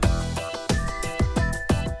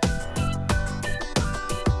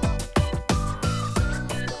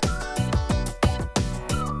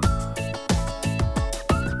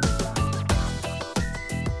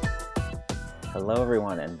Hello,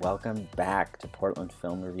 everyone, and welcome back to Portland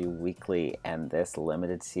Film Review Weekly. And this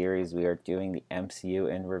limited series, we are doing the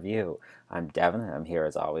MCU in review. I'm Devin, and I'm here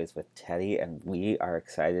as always with Teddy, and we are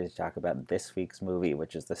excited to talk about this week's movie,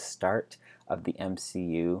 which is the start of the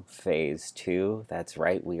MCU Phase 2. That's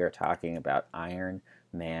right, we are talking about Iron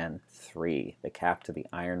Man 3, the cap to the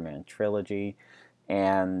Iron Man trilogy,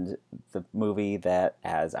 and the movie that,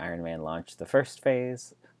 as Iron Man launched the first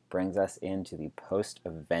phase, brings us into the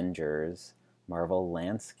post-Avengers Marvel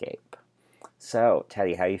landscape. So,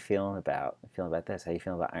 Teddy, how you feeling about this? How you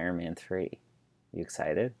feeling about Iron Man 3? You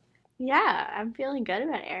excited? Yeah, I'm feeling good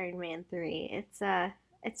about Iron Man 3.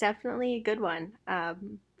 It's definitely a good one. I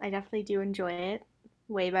definitely do enjoy it.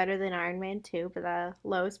 Way better than Iron Man 2, but the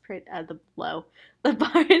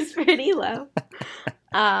bar is pretty low.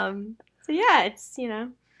 So yeah,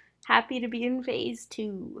 happy to be in phase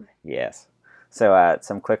 2. Yes. So,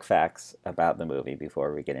 some quick facts about the movie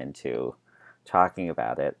before we get into talking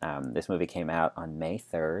about it. This movie came out on May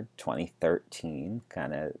 3rd, 2013,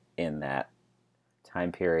 kind of in that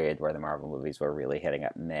time period where the Marvel movies were really hitting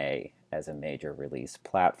up May as a major release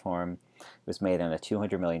platform. It was made on a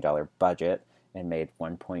 $200 million budget and made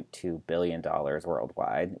 $1.2 billion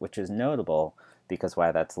worldwide, which is notable because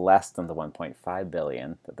while that's less than the $1.5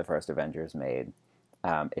 billion that the first Avengers made,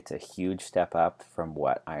 it's a huge step up from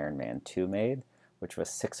what Iron Man 2 made, which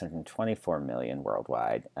was 624 million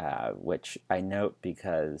worldwide, which I note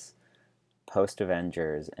because post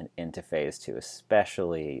Avengers and into Phase 2,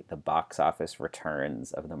 especially the box office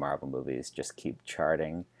returns of the Marvel movies just keep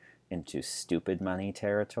charting into stupid money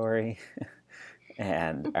territory.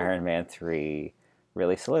 And Iron Man 3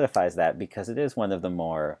 really solidifies that because it is one of the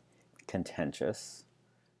more contentious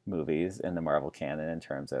movies in the Marvel canon in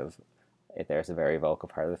terms of there's a very vocal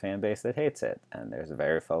part of the fan base that hates it, and there's a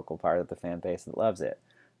very vocal part of the fan base that loves it.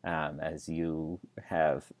 As you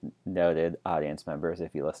have noted, audience members,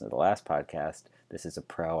 if you listen to the last podcast, this is a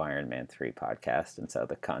pro Iron Man 3 podcast, and so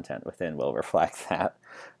the content within will reflect that.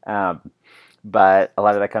 But a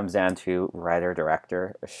lot of that comes down to writer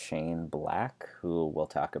director Shane Black, who we'll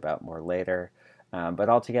talk about more later. But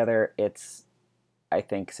altogether, it's, I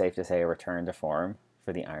think, safe to say a return to form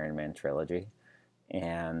for the Iron Man trilogy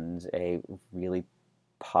and a really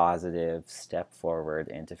positive step forward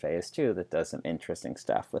into Phase 2 that does some interesting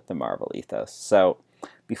stuff with the Marvel ethos. So,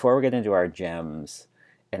 before we get into our gems,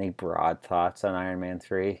 any broad thoughts on Iron Man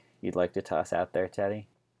 3 you'd like to toss out there, Teddy?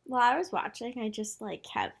 While I was watching, I just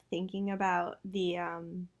kept thinking about the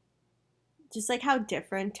just how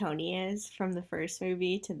different Tony is from the first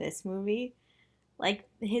movie to this movie. Like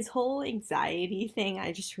his whole anxiety thing,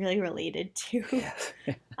 I just really related to Yes.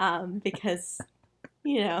 because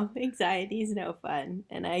anxiety is no fun,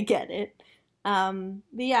 and I get it. But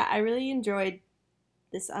yeah, I really enjoyed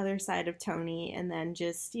this other side of Tony, and then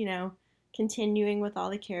just continuing with all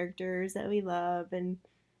the characters that we love and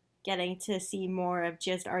getting to see more of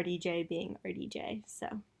just RDJ being RDJ. So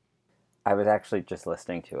I was actually just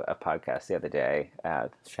listening to a podcast the other day,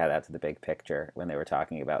 shout out to The Big Picture, when they were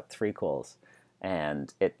talking about threequels.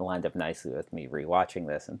 And it lined up nicely with me rewatching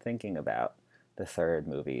this and thinking about the third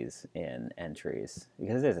movies in entries.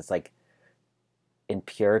 Because it's like in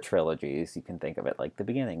pure trilogies, you can think of it like the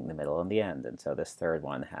beginning, the middle, and the end. And so this third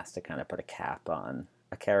one has to kind of put a cap on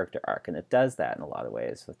a character arc. And it does that in a lot of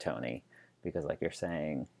ways with Tony, because, like you're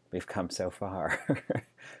saying, we've come so far.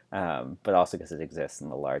 But also because it exists in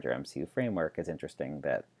the larger MCU framework, it's interesting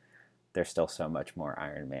that there's still so much more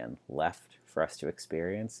Iron Man left for us to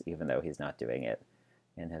experience, even though he's not doing it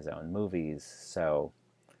in his own movies. So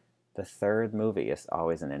the third movie is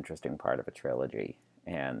always an interesting part of a trilogy.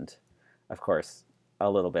 And of course, a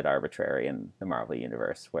little bit arbitrary in the Marvel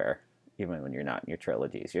universe, where even when you're not in your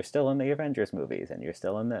trilogies, you're still in the Avengers movies and you're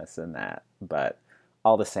still in this and that. But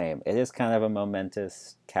all the same, it is kind of a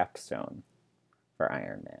momentous capstone for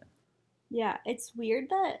Iron Man. yeah, it's weird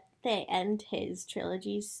that they end his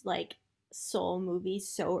trilogies soul movies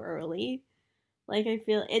so early. I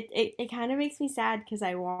feel it kind of makes me sad because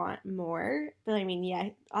I want more. But I mean, yeah,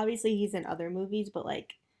 obviously he's in other movies, but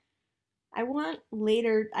I want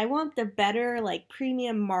the better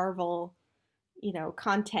premium Marvel,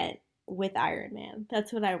 content with Iron Man.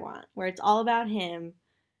 That's what I want, where it's all about him.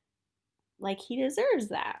 He deserves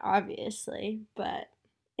that, obviously, but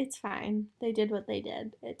it's fine. They did what they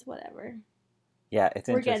did. It's whatever. Yeah, it's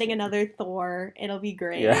We're getting interesting. another Thor. It'll be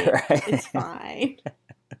Yeah, great. It's right. fine.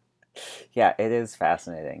 Yeah, it is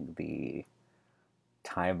fascinating the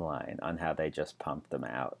timeline on how they just pump them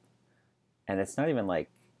out. And it's not even like,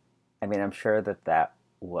 I mean, I'm sure that that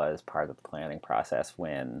was part of the planning process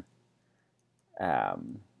when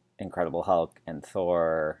um, Incredible Hulk and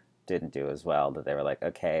Thor didn't do as well, that they were like,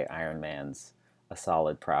 okay, Iron Man's a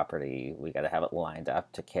solid property, we got to have it lined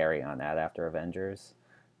up to carry on that after Avengers,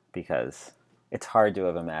 because it's hard to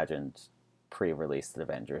have imagined pre-release that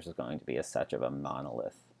Avengers is going to be such of a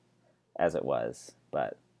monolith as it was.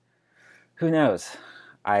 But who knows?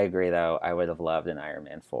 I agree, though. I would have loved an Iron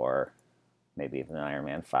Man 4, maybe even an Iron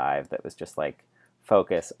Man 5 that was just like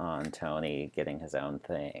focus on Tony getting his own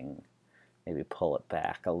thing, maybe pull it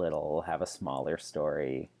back a little, have a smaller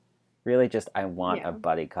story. Really just, I want a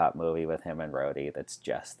buddy cop movie with him and Rhodey that's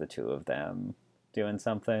just the two of them doing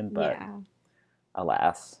something, but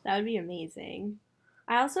alas. That would be amazing.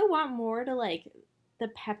 I also want more to, like, the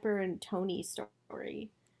Pepper and Tony story.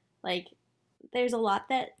 Like, there's a lot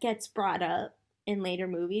that gets brought up in later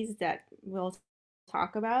movies that we'll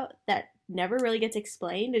talk about that never really gets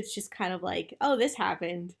explained. It's just kind of like, oh, this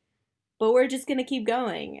happened, but we're just gonna keep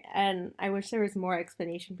going. And I wish there was more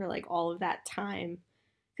explanation for like all of that time,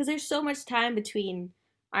 because there's so much time between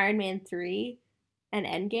Iron Man 3 and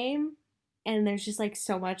Endgame, and there's just like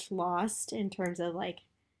so much lost in terms of like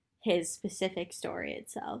his specific story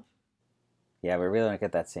itself. Yeah, we really don't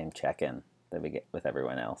get that same check-in that we get with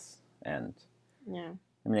everyone else. And yeah,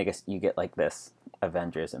 I mean, I guess you get like this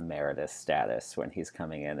Avengers Emeritus status when he's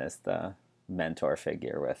coming in as the mentor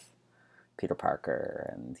figure with Peter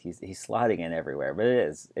Parker, and he's slotting in everywhere. But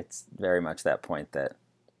it's very much that point that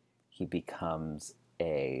he becomes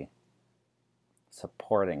a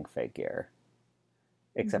supporting figure,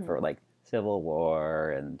 except for like Civil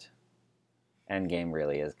War, and Endgame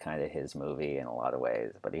really is kind of his movie in a lot of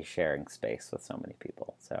ways, but he's sharing space with so many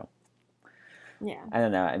people. So yeah, I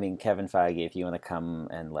don't know. I mean, Kevin Feige, if you want to come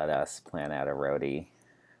and let us plan out a Rhodey,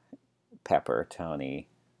 Pepper, Tony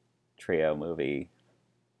trio movie,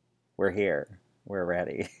 we're here. We're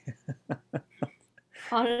ready.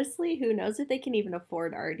 honestly, who knows if they can even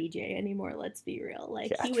afford RDJ anymore? Let's be real.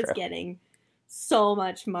 Like, Yeah, he was true. getting so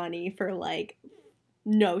much money for like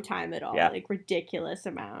no time at all, Yeah. like ridiculous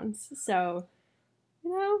amounts. So,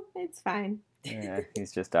 it's fine. Yeah,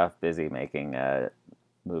 he's just off busy making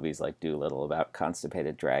movies like Doolittle about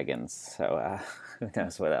constipated dragons. So who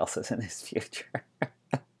knows what else is in his future?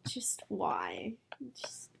 Just why?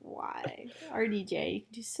 Just why? RDJ, you can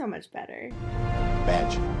do so much better.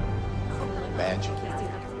 Badge. Badge.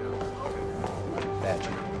 Badge.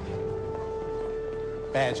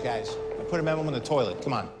 Badge, guys. I put a memo in the toilet.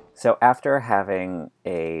 Come on. So after having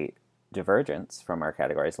a divergence from our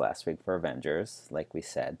categories last week for Avengers, like we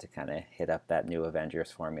said, to kind of hit up that new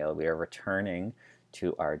Avengers formula, we are returning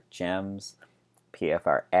to our gems,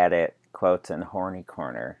 PFR edit, quotes, and horny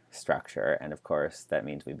corner structure. And of course, that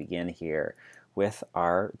means we begin here with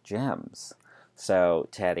our gems. So,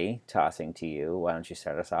 Teddy, tossing to you, why don't you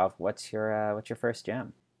start us off? What's your first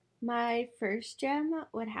gem? My first gem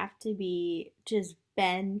would have to be just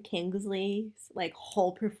Ben Kingsley's like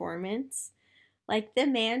whole performance. Like, the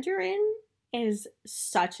Mandarin is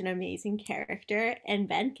such an amazing character, and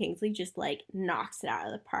Ben Kingsley just like knocks it out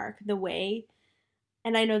of the park. The way,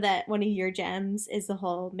 and I know that one of your gems is the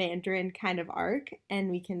whole Mandarin kind of arc,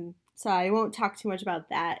 and so I won't talk too much about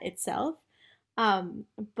that itself. Um,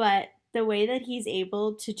 but the way that he's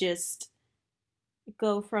able to just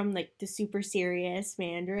go from like the super serious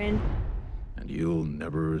Mandarin And you'll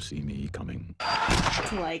never see me coming.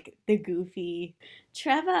 to like the goofy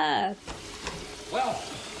Trevor. Well,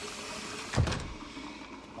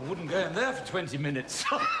 I wouldn't go in there for 20 minutes.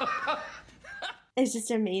 It's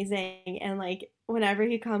just amazing, and like whenever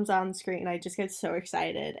he comes on screen I just get so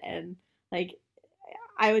excited, and like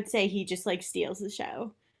I would say he just like steals the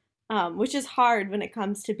show. Which is hard when it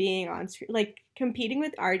comes to being on screen, like competing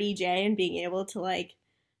with RDJ and being able to like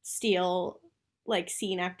steal like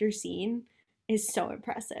scene after scene is so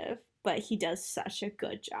impressive, but he does such a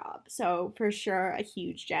good job. So for sure a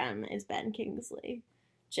huge gem is Ben Kingsley.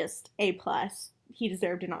 Just A plus. He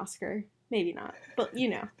deserved an Oscar. Maybe not, but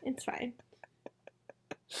it's fine.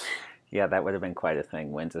 Yeah, that would have been quite a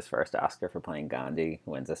thing. Wins his first Oscar for playing Gandhi,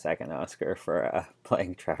 wins a second Oscar for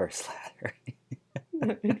playing Trevor Slattery.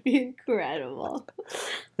 That would be incredible.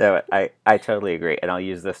 So I totally agree. And I'll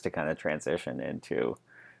use this to kind of transition into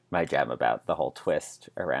my gem about the whole twist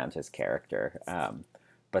around his character.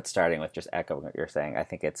 But starting with just echoing what you're saying, I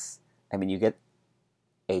think you get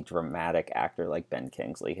a dramatic actor like Ben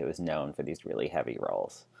Kingsley who is known for these really heavy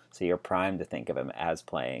roles. So you're primed to think of him as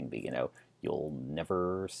playing the, you'll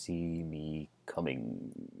never see me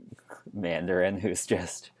coming Mandarin who's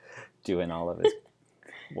just doing all of his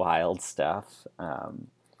wild stuff.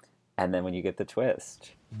 And then when you get the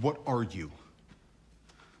twist. What are you?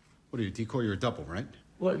 What are you, decoy? You're a double, right?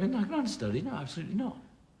 What, not a study? No, absolutely not.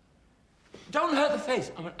 Don't hurt the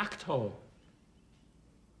face. I'm an actor.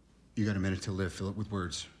 You got a minute to live. Fill it with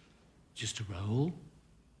words. Just a role.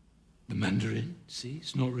 The Mandarin, see,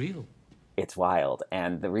 it's not real. It's wild.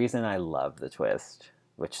 And the reason I love the twist,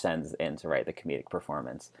 which sends into the comedic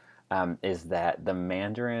performance, is that the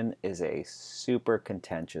Mandarin is a super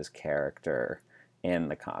contentious character in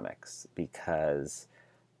the comics because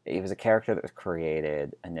he was a character that was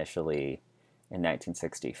created initially in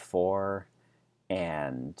 1964,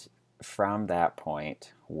 and from that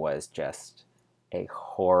point was just a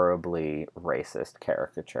horribly racist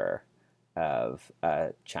caricature of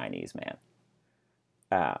a Chinese man.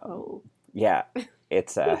 Oh. Yeah,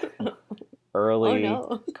 it's early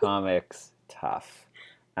no. comics tough.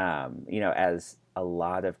 As a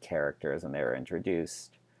lot of characters when they were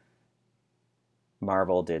introduced,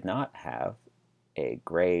 Marvel did not have a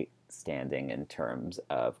great standing in terms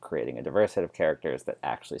of creating a diverse set of characters that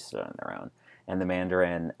actually stood on their own. And the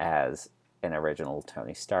Mandarin, as an original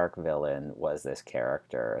Tony Stark villain, was this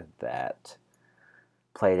character that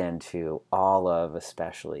played into all of,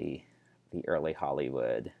 especially the early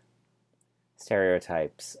Hollywood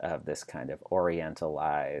stereotypes of this kind of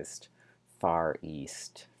orientalized Far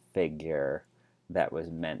East figure that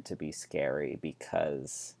was meant to be scary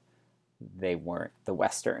because they weren't the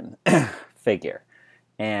Western figure.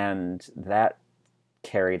 And that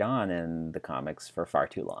carried on in the comics for far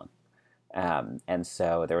too long. And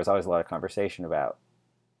so there was always a lot of conversation about,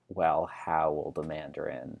 well, how will the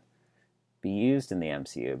Mandarin be used in the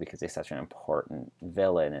MCU, because he's such an important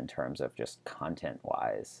villain in terms of just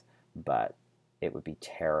content-wise, but it would be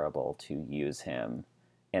terrible to use him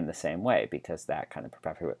in the same way because that kind of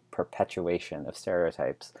perpetuation of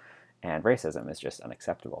stereotypes and racism is just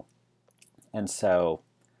unacceptable. And so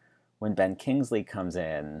when Ben Kingsley comes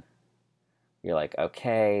in, you're like,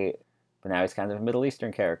 okay, but now he's kind of a Middle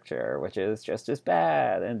Eastern character, which is just as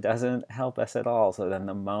bad and doesn't help us at all. So then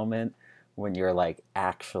the moment when you're like,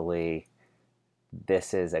 actually,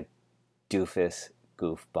 this is a doofus,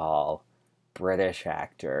 goofball, British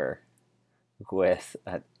actor with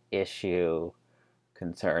an issue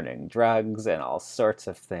concerning drugs and all sorts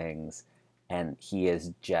of things, and he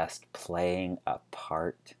is just playing a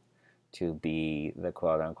part to be the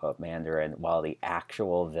quote-unquote Mandarin, while the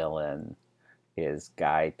actual villain is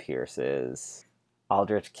Guy Pearce's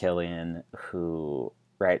Aldrich Killian, who,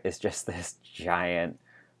 is just this giant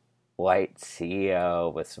white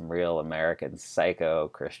CEO with some real American Psycho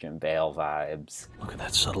Christian Bale vibes. Look at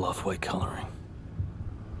that subtle off-white coloring.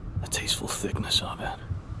 The tasteful thickness of it.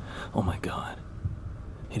 Oh my God.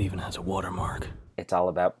 It even has a watermark. It's all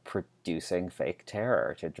about producing fake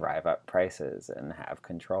terror to drive up prices and have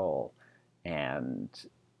control. And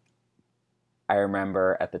I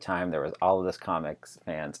remember at the time there was all of this comics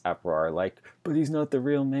fans uproar, like, but he's not the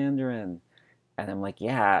real Mandarin. And I'm like,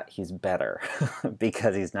 yeah, he's better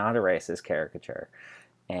because he's not a racist caricature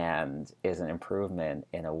and is an improvement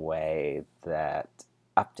in a way that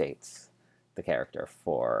updates the character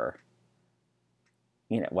for,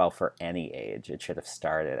 for any age. It should have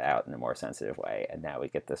started out in a more sensitive way. And now we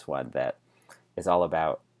get this one that is all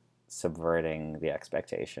about subverting the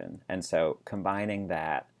expectation. And so combining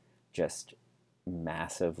that just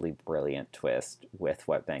massively brilliant twist with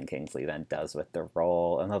what Ben Kingsley then does with the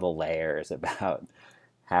role and the layers about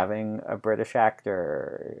having a British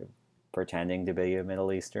actor pretending to be a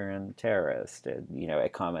Middle Eastern terrorist.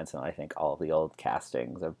 It comments on, I think, all of the old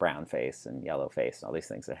castings of brown face and yellow face and all these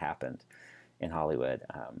things that happened in Hollywood.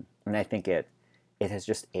 And I think it has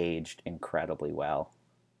just aged incredibly well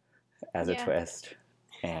as a twist.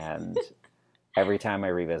 And every time I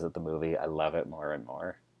revisit the movie, I love it more and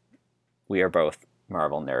more. We are both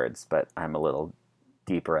Marvel nerds, but I'm a little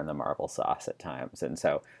deeper in the Marvel sauce at times. And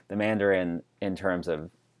so the Mandarin, in terms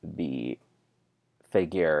of the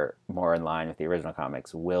figure more in line with the original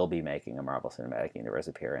comics, will be making a Marvel Cinematic Universe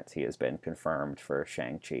appearance. He has been confirmed for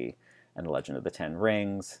Shang-Chi and the Legend of the Ten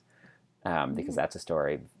Rings, because that's a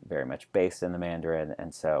story very much based in the Mandarin.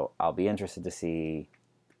 And so I'll be interested to see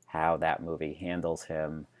how that movie handles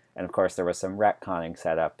him. And of course, there was some retconning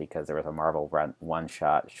set up because there was a Marvel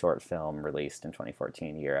one-shot short film released in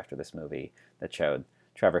 2014, a year after this movie, that showed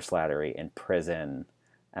Trevor Slattery in prison,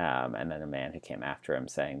 and then a man who came after him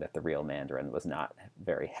saying that the real Mandarin was not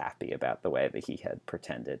very happy about the way that he had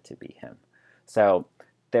pretended to be him. So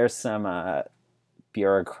there's some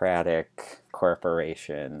bureaucratic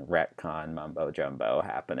corporation retcon mumbo-jumbo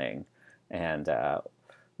happening, and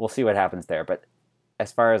we'll see what happens there. But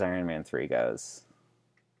as far as Iron Man 3 goes,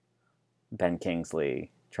 Ben Kingsley,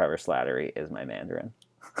 Trevor Slattery is my Mandarin.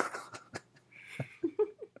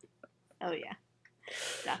 Oh, yeah.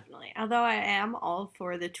 Definitely. Although I am all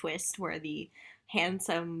for the twist where the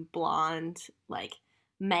handsome, blonde,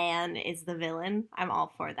 man is the villain. I'm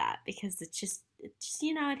all for that because it's just,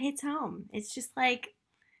 it hits home. It's just like,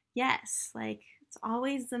 yes, like it's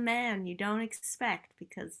always the man you don't expect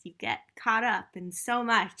because you get caught up in so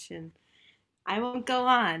much. And I won't go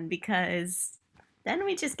on because then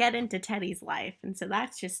we just get into Teddy's life. And so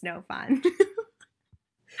that's just no fun.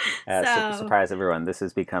 So, Surprise everyone, this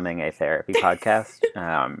is becoming a therapy podcast.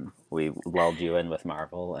 We lulled you in with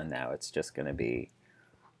Marvel, and now it's just going to be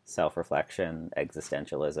self-reflection,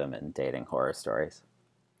 existentialism, and dating horror stories.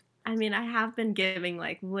 I mean, I have been giving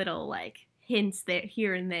like little like hints there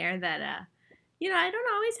here and there that I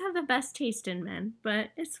don't always have the best taste in men,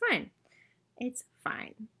 but it's fine. It's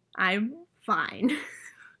fine. I'm fine.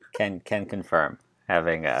 Can confirm,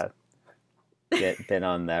 having been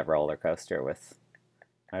on that roller coaster with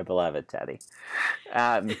my beloved Teddy.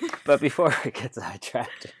 But before we get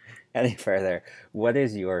sidetracked any further, what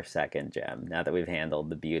is your second gem now that we've handled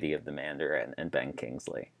the beauty of the Mandarin and Ben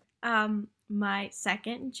Kingsley? My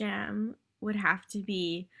second gem would have to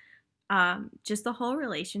be just the whole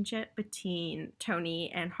relationship between Tony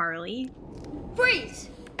and Harley. Freeze!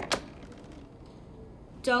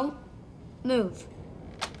 Don't move.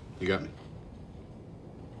 You got me.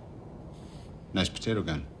 Nice potato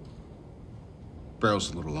gun.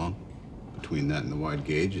 Barrel's a little long. Between that and the wide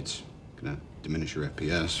gauge, it's gonna diminish your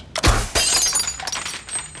FPS.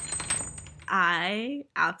 I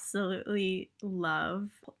absolutely love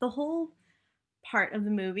the whole part of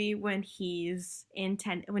the movie when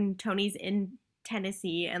when Tony's in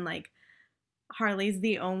Tennessee and like Harley's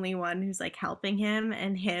the only one who's like helping him,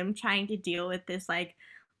 and him trying to deal with this like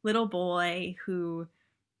little boy who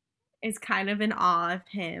is kind of in awe of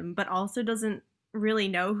him but also doesn't really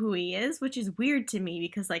know who he is, which is weird to me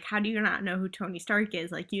because like how do you not know who Tony Stark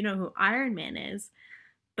is? Like you know who Iron Man is,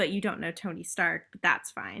 but you don't know Tony Stark, but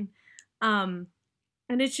that's fine. And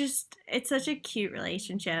it's such a cute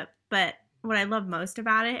relationship, but what I love most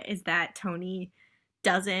about it is that Tony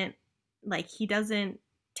doesn't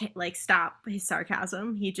stop his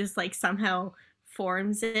sarcasm. He just like somehow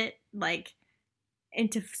forms it like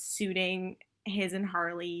into suiting his and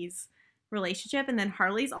Harley's relationship, and then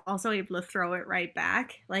Harley's also able to throw it right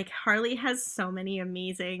back. Like Harley has so many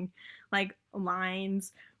amazing like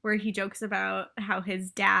lines where he jokes about how his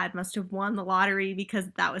dad must have won the lottery because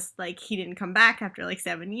that was like he didn't come back after like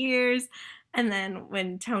 7 years. And then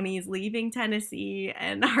when Tony's leaving Tennessee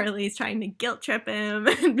and Harley's trying to guilt trip him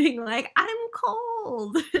and being like, I'm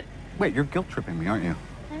cold. Wait, you're guilt tripping me, aren't you?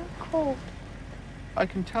 I'm cold. I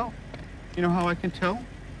can tell. You know how I can tell?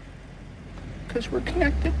 Because we're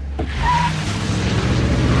connected.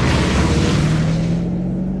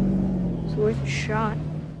 It's worth a shot.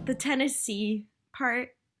 The Tennessee part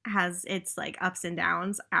has its like ups and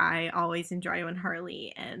downs. I always enjoy when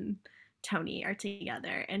Harley and Tony are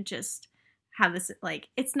together and just have this like,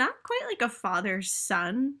 it's not quite like a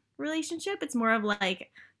father-son relationship. It's more of like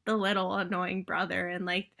the little annoying brother and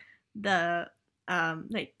like the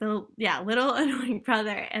little annoying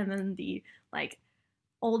brother, and then the like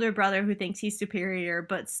older brother who thinks he's superior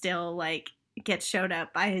but still like gets showed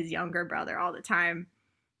up by his younger brother all the time.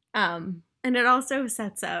 And it also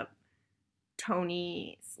sets up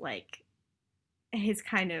Tony's like his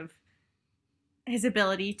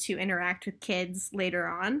ability to interact with kids later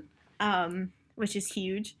on, which is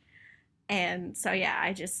huge. And so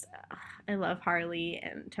yeah, I love Harley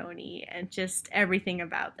and Tony and just everything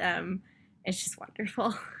about them. It's just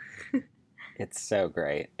wonderful. It's so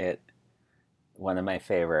great. One of my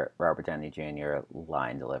favorite Robert Downey Jr.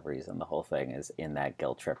 line deliveries in the whole thing is in that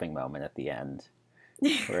guilt tripping moment at the end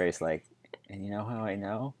where he's like, and you know how I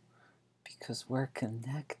know? Because we're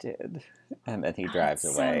connected. And then he drives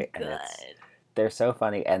away. So good. And they're so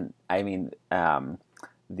funny. And I mean,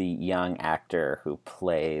 the young actor who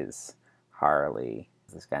plays Harley,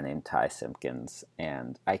 this guy named Ty Simpkins,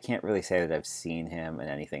 and I can't really say that I've seen him in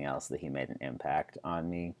anything else that he made an impact on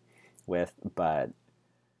me with, but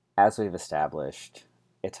as we've established,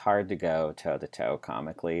 it's hard to go toe-to-toe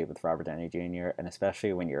comically with Robert Downey Jr., and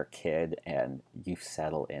especially when you're a kid and you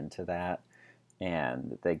settle into that,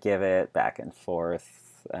 and they give it back and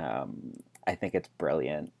forth. I think it's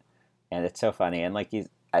brilliant, and it's so funny, and like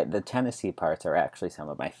the Tennessee parts are actually some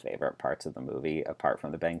of my favorite parts of the movie, apart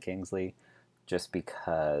from the Ben Kingsley, just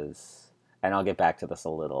because, and I'll get back to this a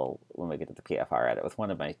little when we get to the PFR edit, with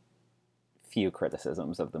one of my few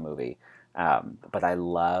criticisms of the movie, but I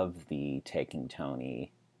love the taking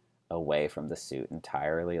Tony away from the suit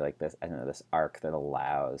entirely, like this, I don't know, this arc that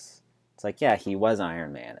allows, it's like, yeah, he was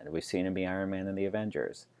Iron Man, and we've seen him be Iron Man in the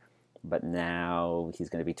Avengers, but now he's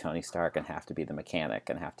going to be Tony Stark and have to be the mechanic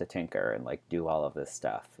and have to tinker and like do all of this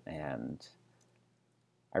stuff, and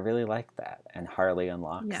I really like that, and Harley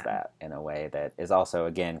unlocks that in a way that is also,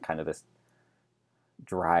 again, kind of this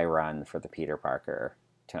dry run for the Peter Parker,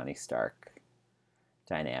 Tony Stark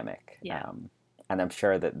dynamic. Yeah. And I'm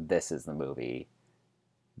sure that this is the movie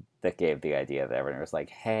that gave the idea that everyone was like,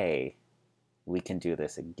 hey, we can do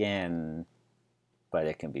this again, but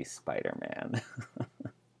it can be Spider-Man.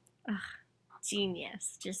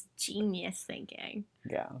 Genius. Just genius thinking.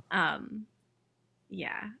 Yeah.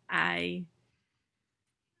 Yeah, I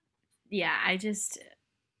just,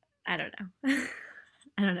 I don't know.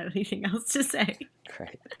 I don't have anything else to say.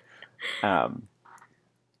 Great. And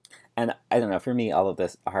I don't know, for me, all of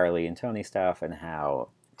this Harley and Tony stuff and how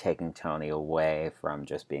taking Tony away from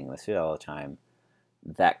just being the suit all the time,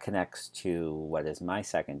 that connects to what is my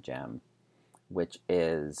second gem, which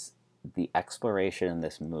is the exploration in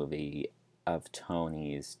this movie of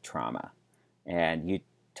Tony's trauma. And you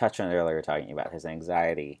touched on it earlier talking about his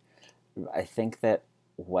anxiety. I think that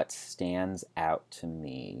what stands out to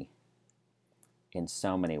me in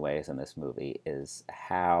so many ways in this movie is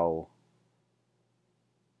how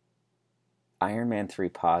Iron Man 3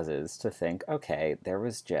 pauses to think, okay, there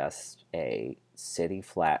was just a city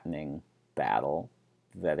flattening battle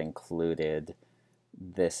that included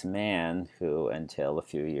this man who, until a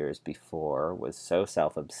few years before, was so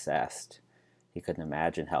self-obsessed he couldn't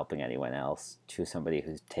imagine helping anyone else, to somebody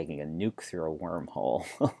who's taking a nuke through a wormhole.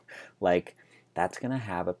 Like, that's going to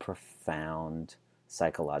have a profound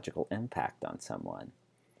psychological impact on someone.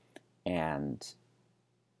 And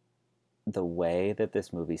the way that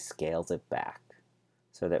this movie scales it back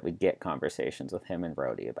so that we get conversations with him and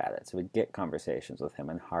Rhodey about it, so we get conversations with him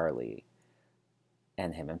and Harley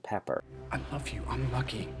and him and Pepper. I love you. I'm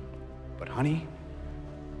lucky. But honey,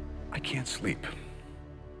 I can't sleep.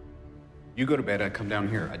 You go to bed, I come down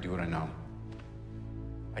here. I do what I know.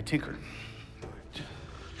 I tinker.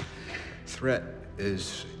 Threat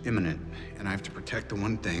is imminent, and I have to protect the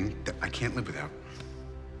one thing that I can't live without.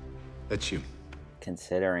 That's you.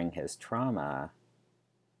 Considering his trauma,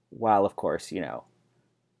 while of course, you know,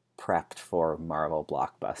 prepped for Marvel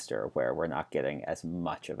blockbuster where we're not getting as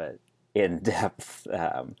much of an in-depth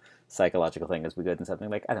psychological thing as we could in something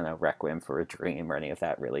like, I don't know, Requiem for a Dream or any of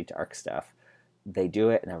that really dark stuff, they do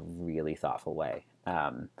it in a really thoughtful way.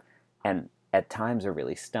 And at times a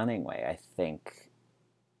really stunning way. I think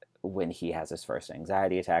when he has his first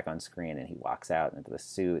anxiety attack on screen and he walks out into the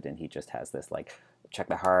suit and he just has this like, check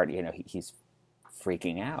the heart, you know, he's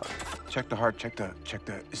freaking out. Check the heart, check the,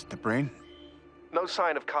 is it the brain? No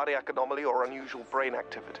sign of cardiac anomaly or unusual brain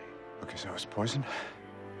activity. Okay, so it's poison?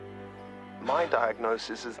 My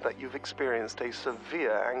diagnosis is that you've experienced a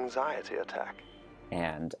severe anxiety attack.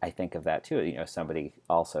 And I think of that too, you know, somebody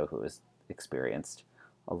also who has experienced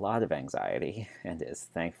a lot of anxiety and is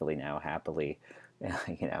thankfully now happily,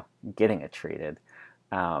 you know, getting it treated.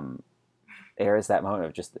 There is that moment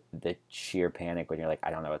of just the sheer panic when you're like,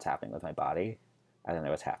 I don't know what's happening with my body. I don't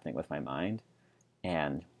know what's happening with my mind.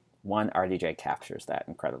 And one, RDJ captures that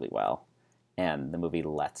incredibly well. And the movie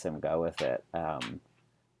lets him go with it. And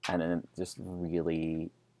then just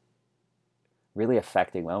really, really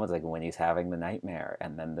affecting moments, like when he's having the nightmare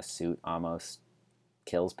and then the suit almost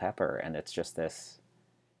kills Pepper. And it's just this,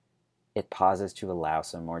 it pauses to allow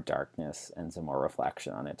some more darkness and some more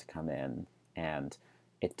reflection on it to come in. And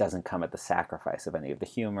it doesn't come at the sacrifice of any of the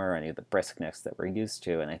humor, any of the briskness that we're used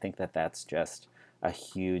to. And I think that that's just a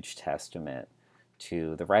huge testament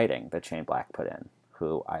to the writing that Shane Black put in,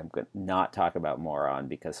 who I'm going to not talk about more on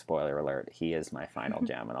because, spoiler alert, he is my final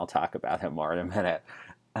gem, and I'll talk about him more in a minute.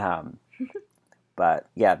 But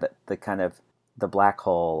yeah, the kind of the black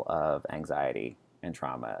hole of anxiety and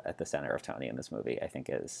trauma at the center of Tony in this movie, I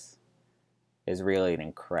think is really an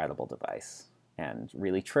incredible device and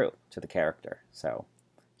really true to the character. So,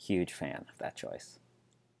 huge fan of that choice.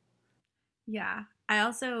 Yeah, I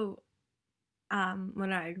also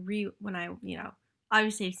when I you know,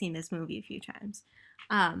 obviously I've seen this movie a few times,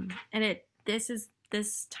 and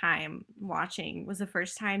this time watching was the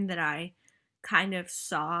first time that I kind of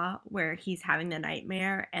saw where he's having the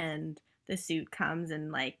nightmare and the suit comes and,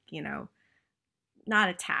 like, you know, not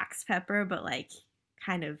attacks Pepper, but like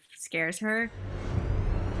kind of scares her.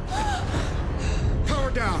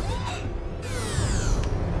 Power down.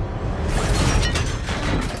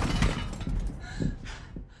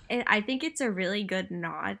 And I think it's a really good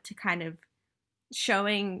nod to kind of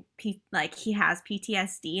showing like he has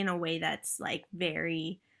PTSD in a way that's like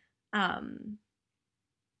very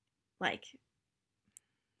like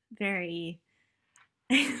very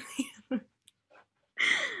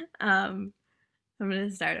I'm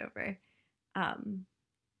gonna start over.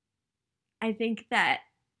 I think that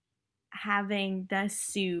having the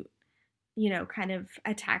suit, you know, kind of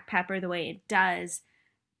attack Pepper the way it does,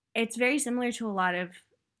 it's very similar to a lot of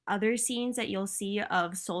other scenes that you'll see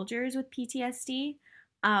of soldiers with PTSD,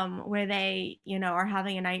 where they, are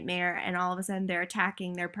having a nightmare and all of a sudden they're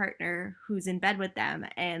attacking their partner who's in bed with them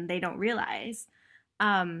and they don't realize.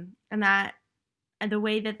 And the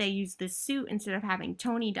way that they use the suit instead of having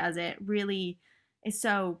Tony does it really is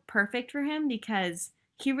so perfect for him because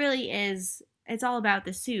he really is, it's all about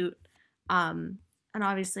the suit. And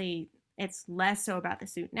obviously it's less so about the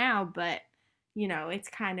suit now, but it's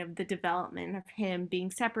kind of the development of him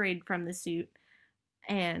being separated from the suit.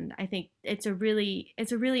 And I think it's a really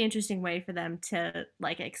interesting way for them to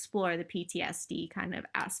like explore the PTSD kind of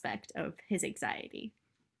aspect of his anxiety.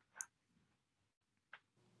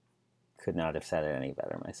 Could not have said it any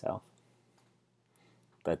better myself.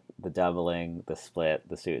 But the doubling, the split,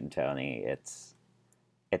 the suit and Tony, it's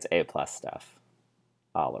A+ stuff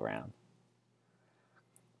all around.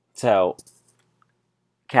 So,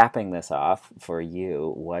 capping this off for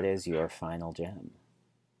you, what is your final gem?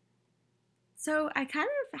 So I kind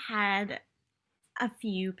of had a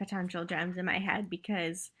few potential gems in my head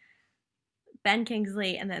because Ben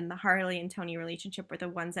Kingsley and then the Harley and Tony relationship were the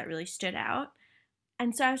ones that really stood out.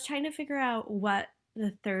 And so I was trying to figure out what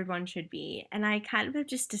the third one should be. And I kind of have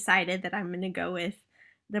just decided that I'm going to go with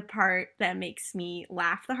the part that makes me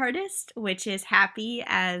laugh the hardest, which is Happy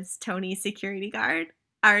as Tony's security guard.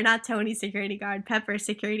 Or not Tony's security guard, Pepper's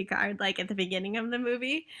security guard, like at the beginning of the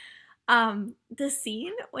movie. The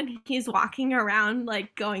scene when he's walking around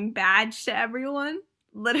like going badge to everyone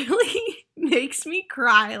literally makes me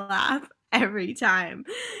cry laugh every time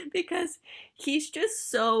because he's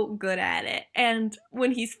just so good at it. And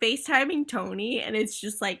when he's FaceTiming Tony and it's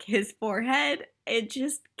just like his forehead, it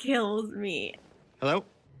just kills me. Hello?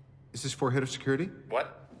 Is this for head of security?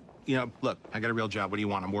 What? Look, I got a real job. What do you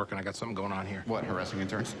want? I'm working. I got something going on here. What, harassing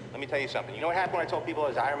interns? Let me tell you something. You know what happened when I told people I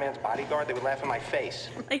was Iron Man's bodyguard? They would laugh in my face.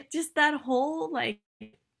 Like just that whole like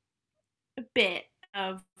bit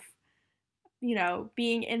of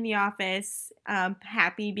being in the office,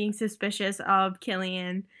 Happy being suspicious of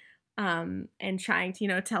Killian, and trying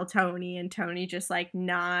to, tell Tony, and Tony just like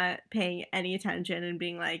not paying any attention and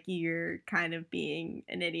being like, you're kind of being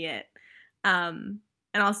an idiot. And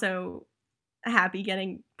also Happy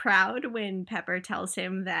getting proud when Pepper tells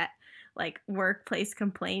him that like workplace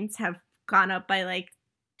complaints have gone up by like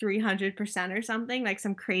 300% or something, like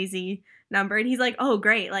some crazy number. And he's like, oh,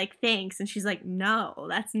 great, like, thanks. And she's like, no,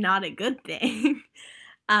 that's not a good thing.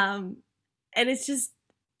 And it's just,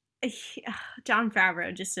 Jon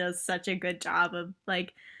Favreau just does such a good job of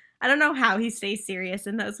like, I don't know how he stays serious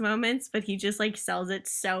in those moments, but he just like sells it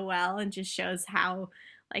so well and just shows how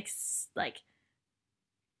like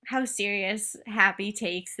how serious Happy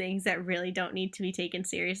takes things that really don't need to be taken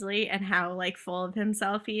seriously and how like full of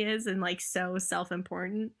himself he is and like so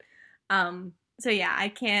self-important. So yeah, I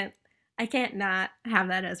can't not have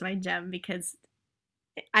that as my gem because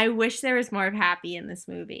I wish there was more of Happy in this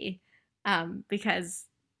movie, because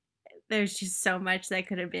there's just so much that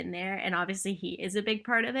could have been there, and obviously he is a big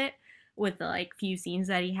part of it with the like few scenes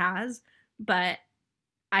that he has, but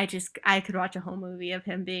I could watch a whole movie of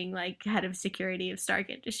him being like head of security of Stark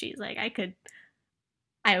Industries. Like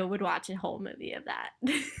I would watch a whole movie of that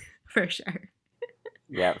for sure.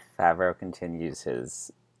 Yeah, Favreau continues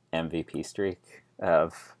his MVP streak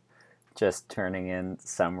of just turning in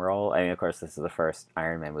some role. I mean, of course, this is the first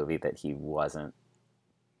Iron Man movie that he wasn't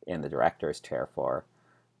in the director's chair for.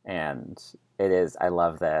 And I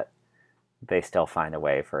love that they still find a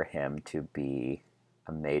way for him to be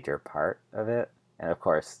a major part of it. And of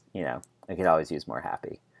course, I could always use more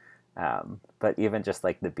Happy. But even just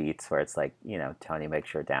like the beats where it's like, Tony makes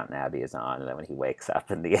sure Downton Abbey is on, and then when he wakes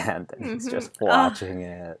up in the end and he's just watching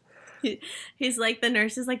it. He's like, the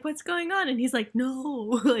nurse is like, what's going on? And he's like,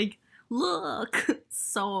 no, like, look.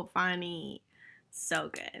 So funny. So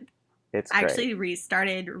good. It's I great. actually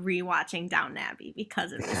restarted rewatching Downton Abbey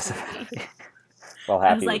because of this movie. Well,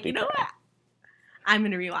 Happy I was like, would be what? proud. I'm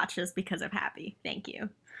going to rewatch this because of Happy. Thank you.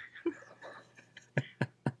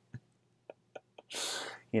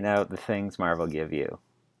 The things Marvel give you,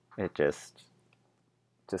 it just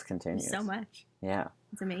continues. So much. Yeah.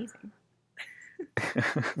 It's amazing.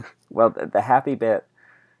 Well, the Happy bit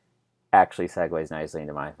actually segues nicely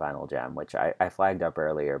into my final gem, which I flagged up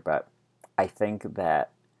earlier, but I think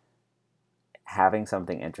that having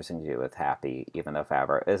something interesting to do with Happy, even though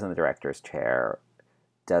Favreau is in the director's chair,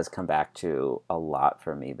 does come back to a lot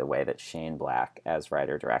for me the way that Shane Black, as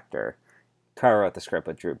writer-director, co-wrote the script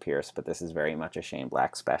with Drew Pearce, but this is very much a Shane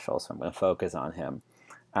Black special, so I'm going to focus on him.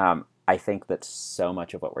 I think that so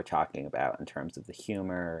much of what we're talking about in terms of the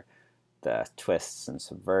humor, the twists and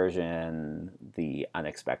subversion, the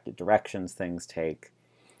unexpected directions things take,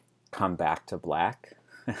 come back to Black.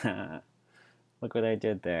 Look what I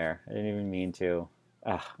did there. I didn't even mean to.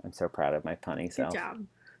 I'm so proud of my punny self. Good job.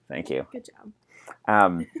 Thank you. Good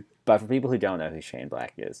job. But for people who don't know who Shane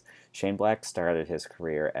Black is, Shane Black started his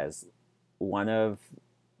career as one of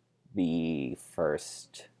the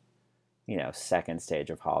first, second stage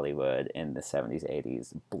of Hollywood in the 70s,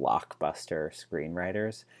 80s blockbuster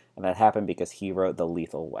screenwriters. And that happened because he wrote the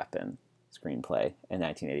Lethal Weapon screenplay in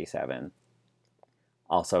 1987.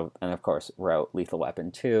 Also, and of course, wrote Lethal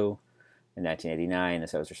Weapon 2 in 1989, and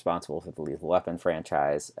so was responsible for the Lethal Weapon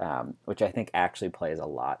franchise, which I think actually plays a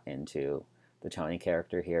lot into the Tony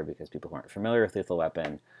character here, because people who aren't familiar with Lethal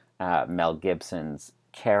Weapon, Mel Gibson's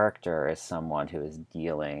character is someone who is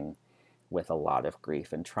dealing with a lot of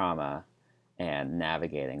grief and trauma and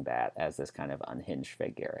navigating that as this kind of unhinged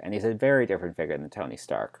figure. And he's a very different figure than Tony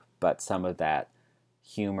Stark, but some of that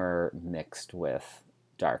humor mixed with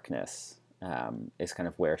darkness is kind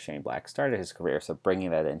of where Shane Black started his career. So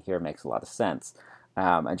bringing that in here makes a lot of sense.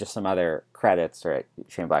 And just some other credits, right?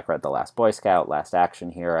 Shane Black wrote The Last Boy Scout, Last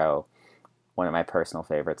Action Hero, one of my personal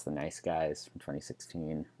favorites, The Nice Guys from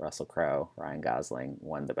 2016, Russell Crowe, Ryan Gosling,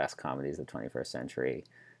 one of the best comedies of the 21st century.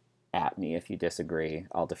 At me if you disagree,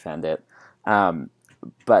 I'll defend it. But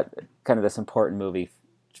kind of this important movie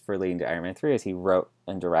for leading to Iron Man 3 is he wrote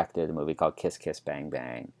and directed a movie called Kiss Kiss Bang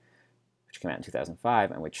Bang, which came out in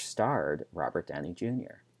 2005 and which starred Robert Downey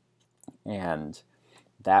Jr. And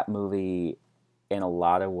that movie, in a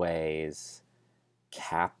lot of ways,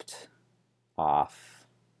 capped off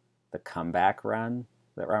the comeback run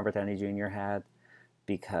that Robert Downey Jr. had,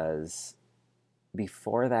 because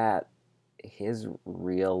before that, his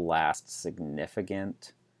real last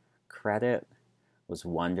significant credit was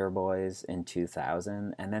Wonder Boys in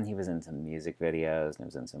 2000, and then he was in some music videos, and he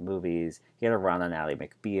was in some movies. He had a run on Ally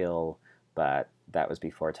McBeal, but that was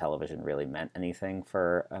before television really meant anything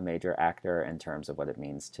for a major actor in terms of what it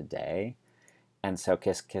means today. And so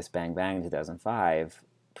Kiss Kiss Bang Bang in 2005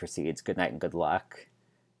 precedes Good Night and Good Luck,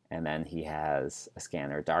 and then he has A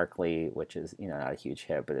Scanner Darkly, which is, not a huge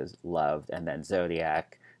hit, but is loved, and then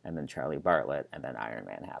Zodiac, and then Charlie Bartlett, and then Iron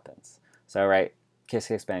Man happens. So, right, Kiss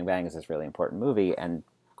Kiss Bang Bang is this really important movie and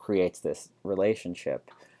creates this relationship,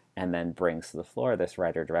 and then brings to the floor this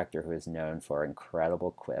writer-director who is known for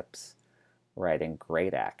incredible quips, writing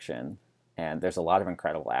great action, and there's a lot of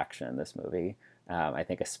incredible action in this movie. I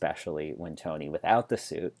think especially when Tony, without the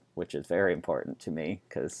suit, which is very important to me,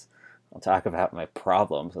 because I'll talk about my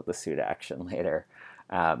problems with the suit action later,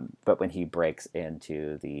 but when he breaks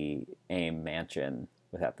into the AIM mansion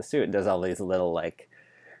without the suit and does all these little,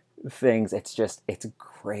 things, it's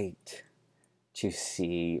great to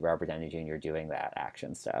see Robert Downey Jr. doing that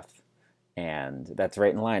action stuff. And that's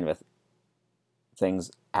right in line with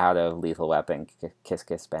things out of Lethal Weapon, Kiss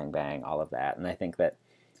Kiss Bang Bang, all of that. And I think that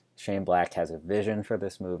Shane Black has a vision for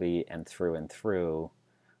this movie, and through,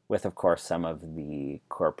 with, of course, some of the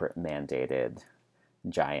corporate mandated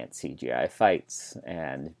giant CGI fights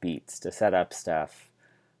and beats to set up stuff.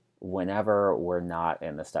 Whenever we're not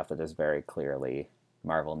in the stuff that is very clearly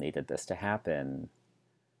Marvel needed this to happen,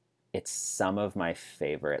 it's some of my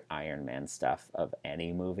favorite Iron Man stuff of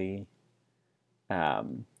any movie.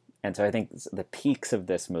 And so I think the peaks of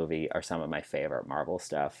this movie are some of my favorite Marvel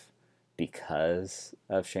stuff because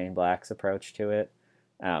of Shane Black's approach to it.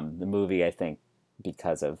 The movie, I think,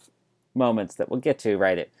 because of moments that we'll get to,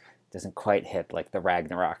 right, it doesn't quite hit like the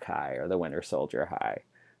Ragnarok high or the Winter Soldier high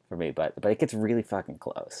for me, but it gets really fucking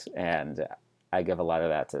close, and I give a lot of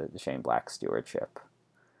that to Shane Black's stewardship.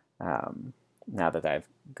 Now that I've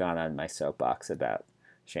gone on my soapbox about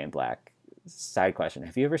Shane Black, side question: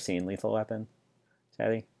 have you ever seen Lethal Weapon,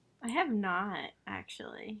 Teddy? I have not,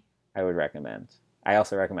 actually. I would recommend. I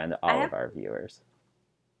also recommend all of our viewers,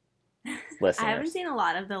 listeners. I haven't seen a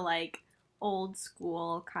lot of the old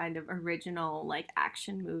school kind of original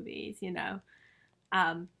action movies,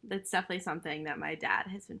 That's definitely something that my dad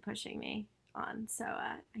has been pushing me on. So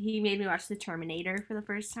he made me watch The Terminator for the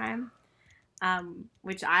first time,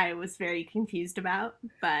 which I was very confused about,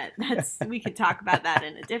 but we could talk about that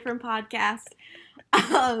in a different podcast.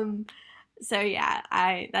 So yeah,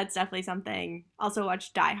 that's definitely something. Also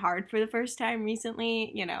watched Die Hard for the first time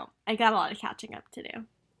recently. I got a lot of catching up to do.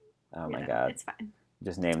 Oh my God. It's fine.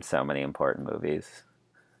 Just named so many important movies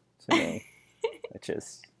to me.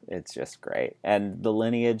 It's just great. And the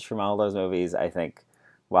lineage from all those movies, I think,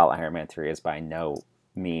 while Iron Man 3 is by no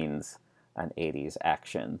means an 80s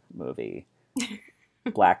action movie,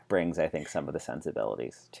 Black brings, I think, some of the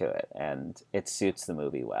sensibilities to it, and it suits the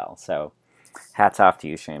movie well. So hats off to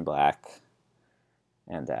you, Shane Black,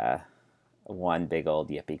 and one big old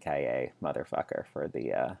yippee-ki-yay motherfucker for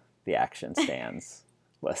the action stands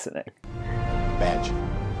listening. Badge.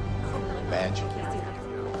 Badge.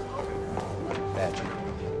 Badge.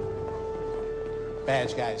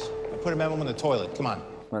 Badge, guys. I put a emblem in the toilet. Come on.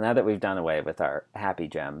 Well, now that we've done away with our happy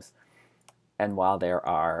gems, and while there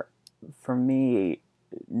are, for me,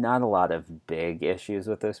 not a lot of big issues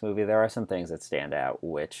with this movie, there are some things that stand out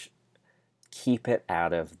which keep it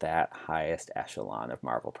out of that highest echelon of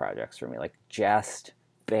Marvel projects for me, like just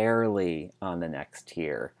barely on the next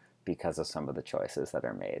tier because of some of the choices that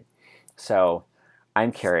are made. So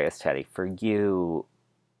I'm curious, Teddy, for you,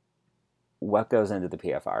 what goes into the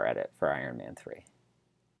PFR edit for Iron Man 3?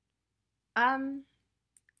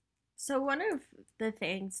 So one of the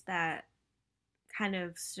things that kind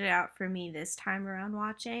of stood out for me this time around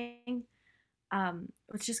watching,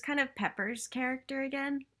 was just kind of Pepper's character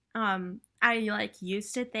again. I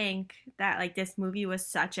used to think that this movie was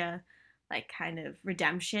such a kind of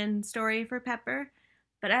redemption story for Pepper,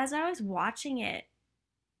 but as I was watching it,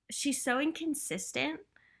 she's so inconsistent.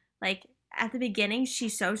 At the beginning,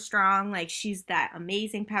 she's so strong, she's that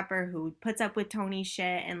amazing Pepper who puts up with Tony's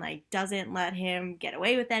shit and doesn't let him get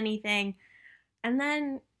away with anything. And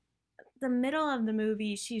then the middle of the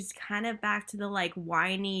movie, she's kind of back to the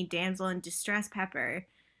whiny damsel in distress Pepper,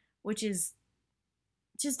 which is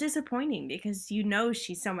just disappointing because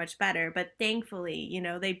she's so much better. But thankfully,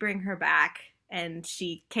 they bring her back and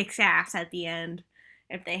she kicks ass at the end.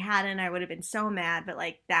 If they hadn't, I would have been so mad. But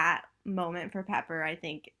that moment for Pepper, I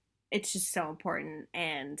think it's just so important,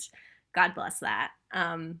 and God bless that.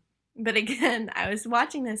 But again, I was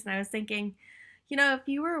watching this and I was thinking, if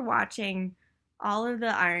you were watching all of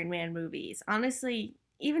the Iron Man movies, honestly,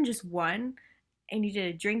 even just one, and you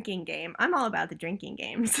did a drinking game, I'm all about the drinking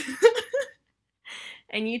games.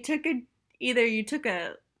 And you took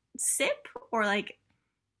a sip or I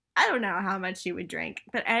don't know how much she would drink,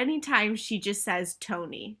 but anytime she just says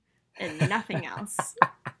Tony and nothing else,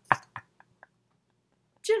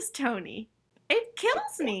 just Tony, it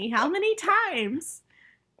kills me how many times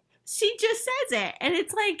she just says it. And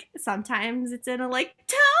it's sometimes it's in a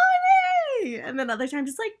Tony, and then other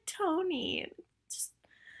times it's Tony. Just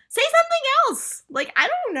say something else. I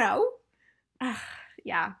don't know.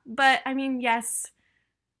 Yeah, but I mean, yes,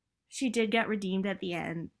 she did get redeemed at the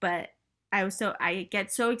end, but I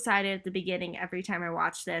get so excited at the beginning every time I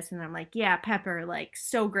watch this, and I'm yeah, Pepper,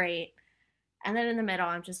 so great. And then in the middle,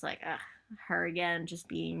 I'm just ugh, her again, just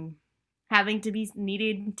having to be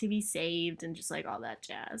needed to be saved, and just all that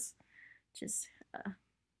jazz. Just,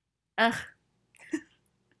 ugh.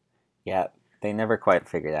 Yeah, they never quite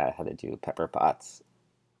figured out how to do Pepper Potts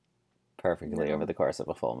perfectly over the course of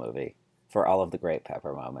a full movie. For all of the great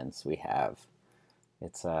Pepper moments we have,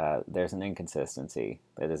 there's an inconsistency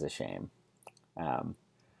that is a shame.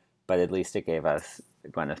 But at least it gave us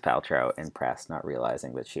Gwyneth Paltrow impressed, not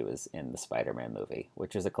realizing that she was in the Spider-Man movie,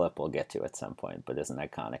 which is a clip we'll get to at some point, but is an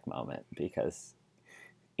iconic moment because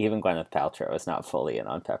even Gwyneth Paltrow is not fully in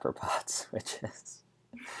on Pepper Potts, which is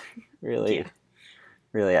really,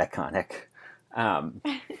 really iconic.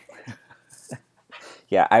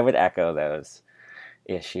 Yeah, I would echo those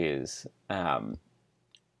issues. And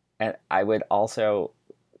I would also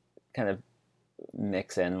kind of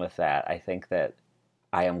mix in with that. I think that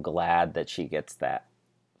I am glad that she gets that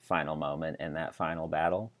final moment in that final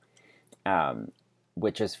battle,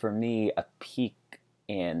 which is for me a peak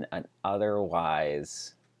in an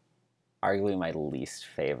otherwise arguably my least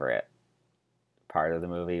favorite part of the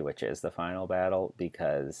movie, which is the final battle,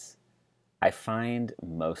 because I find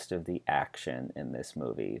most of the action in this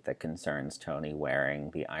movie that concerns Tony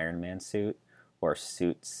wearing the Iron Man suit or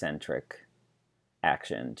suit-centric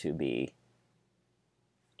action to be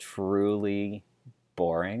truly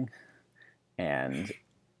boring and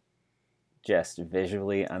just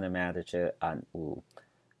visually unimaginative,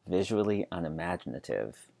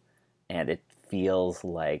 and it feels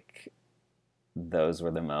like those were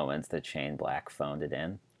the moments that Shane Black phoned it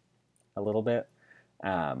in a little bit,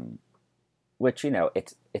 which,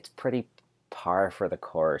 it's pretty par for the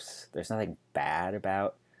course. There's nothing bad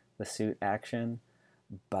about the suit action,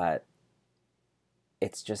 but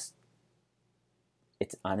it's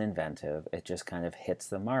uninventive. It just kind of hits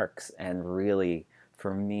the marks and really,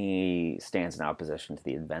 for me, stands in opposition to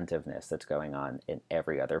the inventiveness that's going on in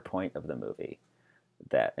every other point of the movie.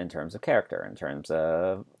 That in terms of character, in terms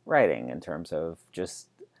of writing, in terms of just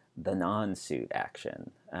the non-suit action.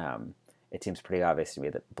 It seems pretty obvious to me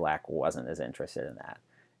that Black wasn't as interested in that.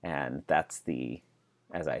 And that's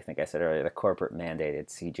as I think I said earlier, the corporate mandated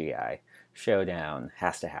CGI showdown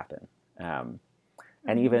has to happen. And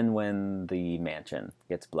even when the mansion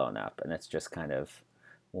gets blown up and it's just kind of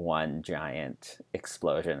one giant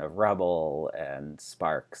explosion of rubble and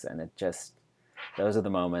sparks, and those are the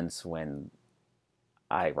moments when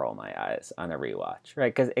I roll my eyes on a rewatch,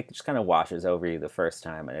 right? Because it just kind of washes over you the first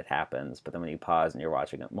time and it happens, but then when you pause and you're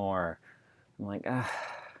watching it more, I'm like,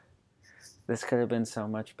 this could have been so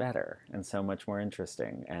much better and so much more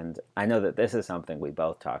interesting. And I know that this is something we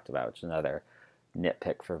both talked about, which is another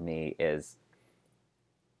nitpick for me, is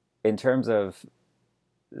in terms of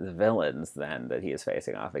the villains then that he is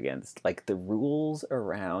facing off against, like the rules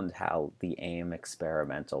around how the AIM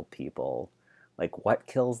experimental people, like what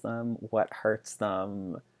kills them, what hurts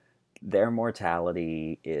them, their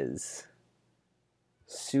mortality is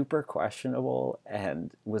super questionable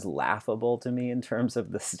and was laughable to me in terms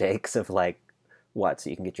of the stakes of like, what, so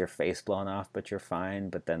you can get your face blown off but you're fine,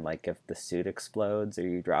 but then like if the suit explodes or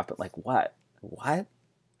you drop it, like what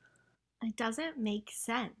It doesn't make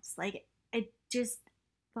sense. Like, it just,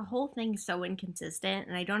 the whole thing's so inconsistent,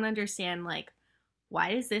 and I don't understand, like,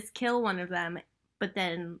 why does this kill one of them, but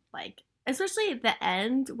then, like, especially at the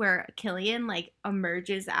end where Killian, like,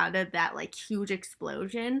 emerges out of that, like, huge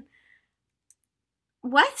explosion.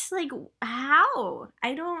 What? Like, how?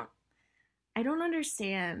 I don't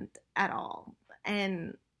understand at all.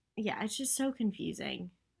 And, yeah, it's just so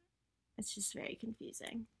confusing. It's just very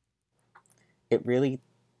confusing. It really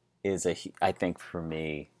is I think for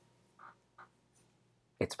me,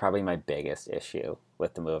 it's probably my biggest issue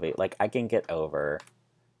with the movie. Like, I can get over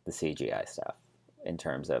the CGI stuff in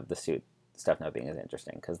terms of the suit stuff not being as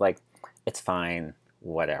interesting, because like it's fine,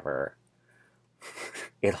 whatever.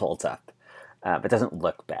 It holds up. It doesn't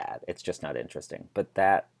look bad. It's just not interesting. But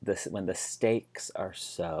when the stakes are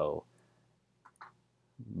so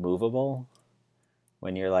movable,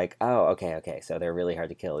 when you're like, oh, okay, so they're really hard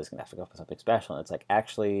to kill, he's gonna have to go for something special, and it's like,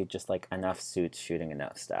 actually just like enough suits shooting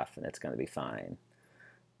enough stuff and it's gonna be fine.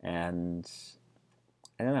 And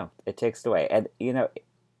I don't know, it takes it away. And you know,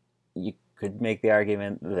 you could make the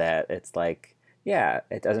argument that it's like, yeah,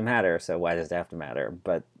 it doesn't matter, so why does it have to matter?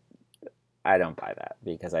 But I don't buy that,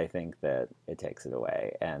 because I think that it takes it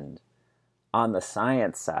away. And on the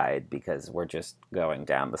science side, because we're just going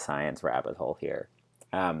down the science rabbit hole here,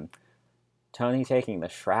 Tony taking the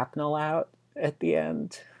shrapnel out at the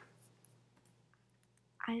end.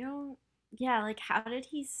 Yeah, like, how did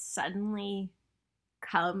he suddenly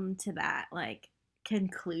come to that, like,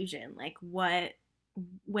 conclusion? Like,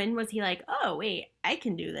 when was he like, oh, wait, I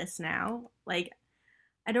can do this now? Like,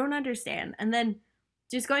 I don't understand. And then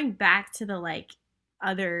just going back to the, like,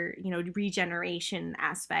 other, you know, regeneration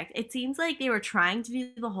aspect, it seems like they were trying to do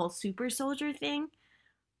the whole super soldier thing,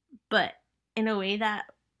 but in a way that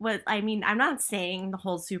I'm not saying the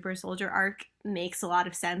whole super soldier arc makes a lot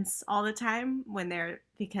of sense all the time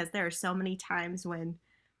because there are so many times when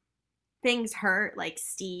things hurt, like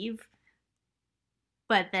Steve,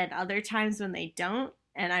 but then other times when they don't,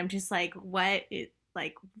 and I'm just like, what?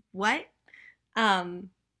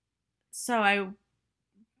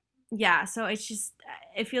 So it's just,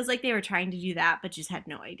 it feels like they were trying to do that, but just had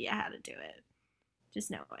no idea how to do it. Just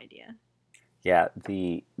no idea. Yeah,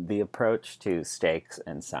 the approach to stakes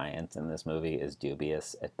and science in this movie is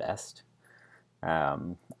dubious at best.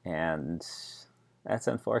 And that's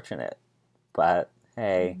unfortunate. But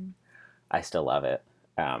hey, I still love it.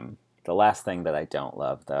 The last thing that I don't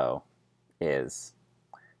love, though, is,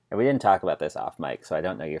 and we didn't talk about this off mic, so I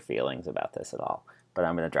don't know your feelings about this at all, but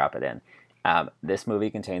I'm going to drop it in. This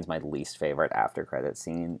movie contains my least favorite after credit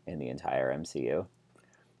scene in the entire MCU,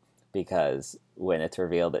 because when it's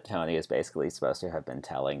revealed that Tony is basically supposed to have been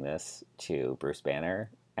telling this to Bruce Banner,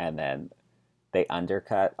 and then they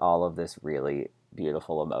undercut all of this really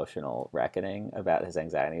beautiful emotional reckoning about his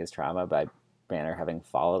anxiety, his trauma, by Banner having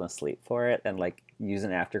fallen asleep for it, and like use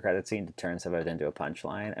an after credit scene to turn some of it into a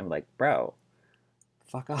punchline. I'm like, bro,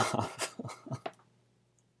 fuck off.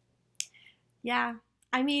 Yeah,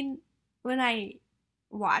 I mean, when I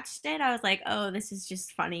watched it, I was like, oh, this is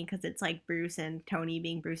just funny because it's like Bruce and Tony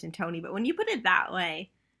being Bruce and Tony. But when you put it that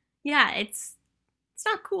way, yeah, it's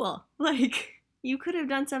not cool. Like, you could have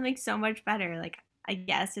done something so much better. Like, I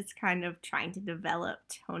guess it's kind of trying to develop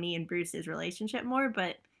Tony and Bruce's relationship more,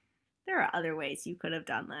 but there are other ways you could have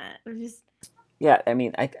done that. It was just... Yeah, I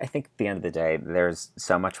mean, I think at the end of the day, there's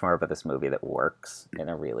so much more about this movie that works in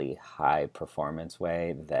a really high performance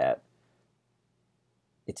way that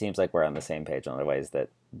it seems like we're on the same page on the ways that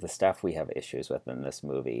the stuff we have issues with in this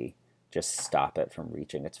movie just stop it from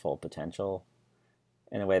reaching its full potential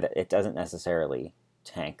in a way that it doesn't necessarily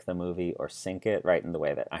tank the movie or sink it, right in the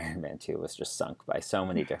way that Iron Man 2 was just sunk by so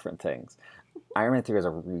many different things. Iron Man 3 is a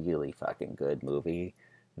really fucking good movie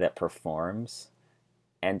that performs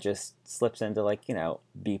and just slips into, like, you know,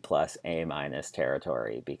 B+, A-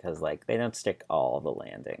 territory, because, like, they don't stick all the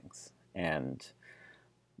landings. And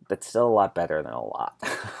that's still a lot better than a lot.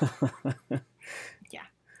 Yeah.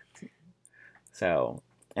 So,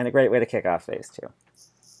 and a great way to kick off phase 2.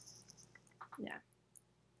 Yeah.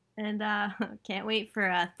 And can't wait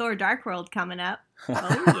for Thor Dark World coming up.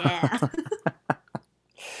 Oh, yeah.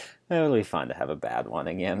 It'll be fun to have a bad one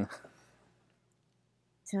again.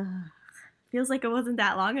 Feels like it wasn't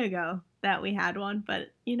that long ago that we had one, but,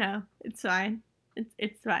 it's fine.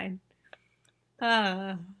 It's fine.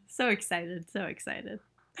 So excited, so excited.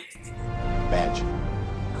 Badge.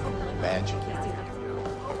 Badge.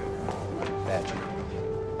 Badge.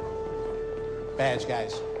 Badge,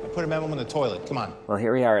 guys. I put a memo in the toilet. Come on. Well,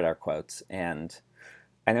 here we are at our quotes, and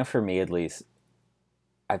I know for me at least,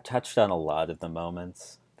 I've touched on a lot of the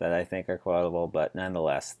moments that I think are quotable, but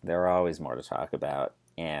nonetheless, there are always more to talk about,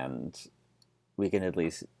 and we can at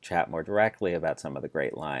least chat more directly about some of the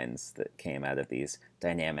great lines that came out of these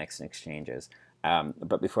dynamics and exchanges.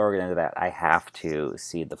 But before we get into that, I have to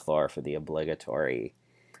cede the floor for the obligatory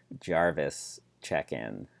Jarvis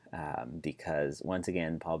check-in, because once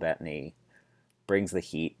again, Paul Bettany brings the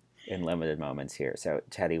heat in limited moments here. So,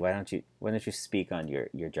 Teddy, why don't you speak on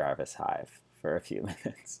your Jarvis hive for a few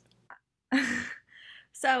minutes?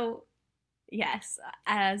 So, yes,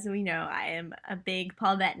 as we know, I am a big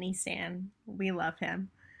Paul Bettany stan. We love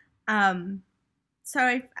him.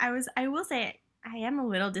 So I will say I am a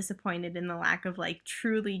little disappointed in the lack of like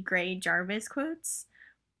truly great Jarvis quotes,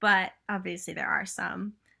 but obviously there are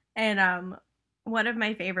some. And one of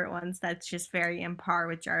my favorite ones that's just very in par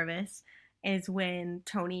with Jarvis is when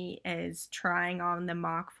Tony is trying on the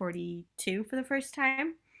Mach 42 for the first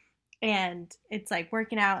time, and it's like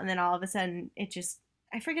working out, and then all of a sudden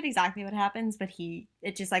I forget exactly what happens, but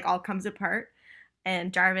it just like all comes apart,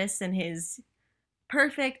 and Jarvis in his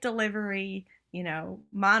perfect delivery,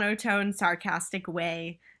 monotone, sarcastic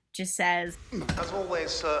way just says, "As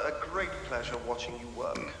always, a great pleasure watching you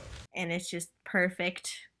work." And it's just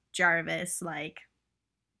perfect Jarvis, like,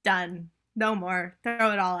 done, no more,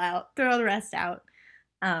 throw it all out, throw the rest out.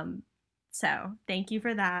 So thank you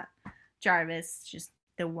for that, Jarvis, just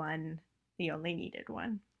the only needed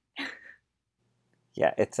one.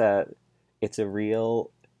 Yeah, it's a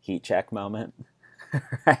real heat check moment,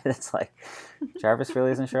 right? It's like Jarvis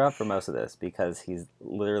really doesn't show up for most of this because he's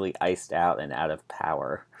literally iced out and out of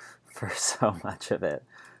power for so much of it.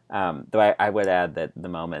 Though I would add that the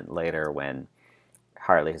moment later when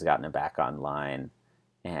Harley has gotten him back online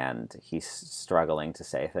and he's struggling to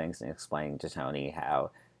say things and explaining to Tony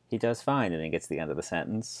how he does fine, and he gets to the end of the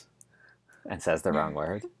sentence and says the wrong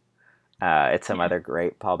word. It's some other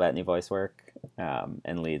great Paul Bettany voice work,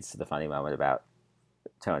 and leads to the funny moment about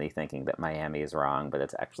Tony thinking that Miami is wrong, but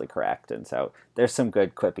it's actually correct. And so there's some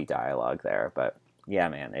good quippy dialogue there. But yeah,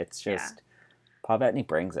 man, it's just Paul Bettany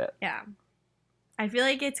brings it. Yeah. I feel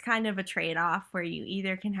like it's kind of a trade-off where you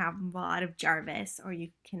either can have a lot of Jarvis or you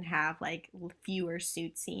can have like fewer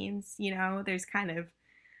suit scenes. There's kind of,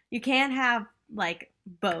 you can't have like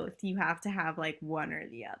both. You have to have like one or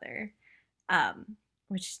the other,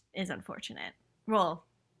 which is unfortunate. Well,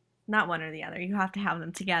 not one or the other. You have to have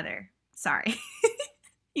them together. Sorry.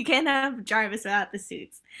 You can't have Jarvis without the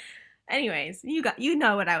suits. Anyways, you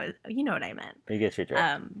know what I meant. You get your drift.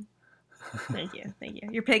 Thank you.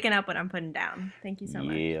 You're picking up what I'm putting down. Thank you so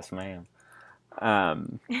much. Yes, ma'am. I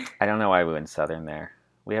don't know why we went Southern there.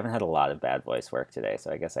 We haven't had a lot of bad voice work today,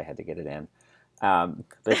 so I guess I had to get it in.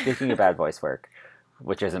 But speaking of bad voice work,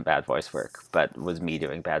 which isn't bad voice work, but was me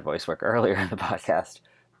doing bad voice work earlier in the podcast,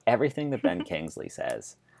 everything that Ben Kingsley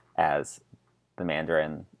says as the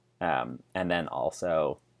Mandarin, and then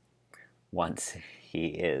also once he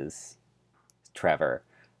is Trevor,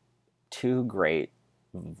 two great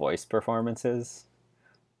voice performances,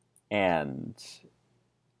 and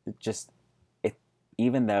just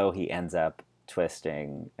even though he ends up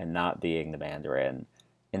twisting and not being the Mandarin,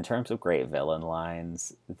 in terms of great villain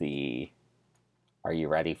lines, "Are you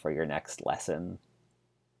ready for your next lesson?"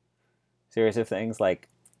 series of things, like,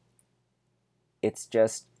 it's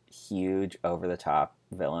just huge over the top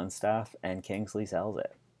villain stuff, and Kingsley sells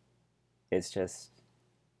it.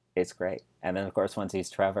 It's great. And then of course once he's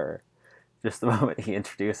Trevor, just the moment he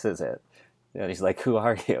introduces it, he's like, "Who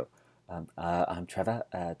are you?" I'm Trevor,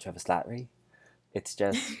 Trevor Slattery. It's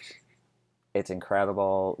just, it's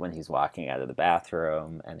incredible when he's walking out of the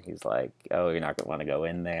bathroom and he's like, "Oh, you're not going to want to go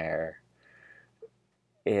in there."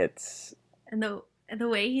 It's... And the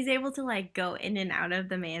way he's able to like go in and out of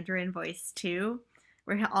the Mandarin voice too,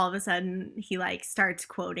 where all of a sudden he like starts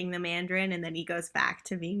quoting the Mandarin and then he goes back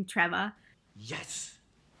to being Trevor. Yes,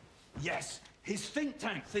 his think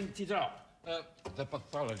tank thinked it up. The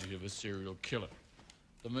pathology of a serial killer,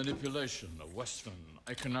 the manipulation of Western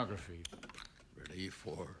iconography. Ready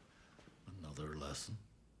for another lesson?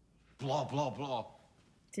 Blah, blah, blah.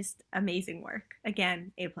 just amazing work.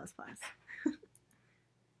 Again, A++.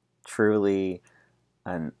 Truly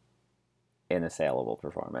an inassailable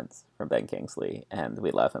performance from Ben Kingsley, and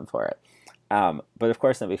we love him for it. But of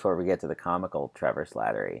course, then before we get to the comical Trevor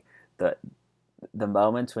Slattery, the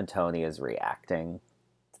moments when Tony is reacting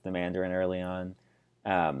to the Mandarin early on,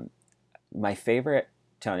 my favorite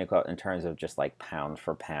Tony quote in terms of just like pound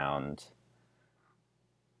for pound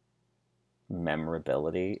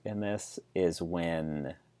memorability in this is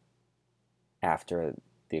when, after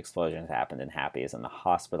the explosion has happened and Happy is in the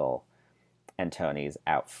hospital and Tony's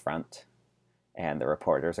out front and the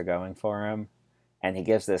reporters are going for him, and he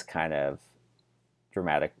gives this kind of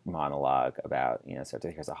dramatic monologue about, so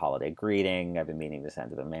here's a holiday greeting, I've been meaning to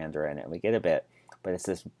send to the Mandarin, and we get a bit, but it's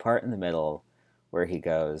this part in the middle where he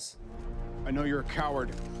goes, I know you're a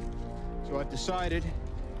coward, so I've decided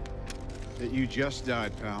that you just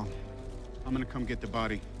died, pal. I'm gonna come get the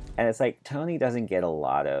body. And it's like, Tony doesn't get a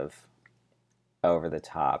lot of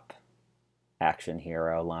over-the-top action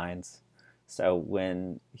hero lines, so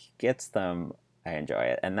when he gets them, I enjoy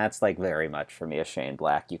it. And that's like very much for me a Shane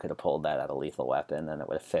Black. You could have pulled that out of Lethal Weapon and it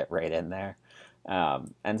would have fit right in there.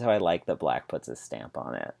 And so I like that Black puts his stamp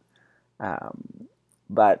on it.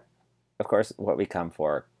 But of course, what we come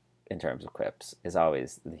for in terms of quips is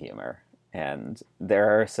always the humor. And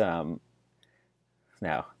there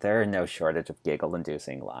are no shortage of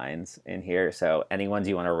giggle-inducing lines in here. So any ones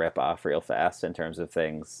you want to rip off real fast in terms of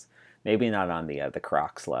things, maybe not on the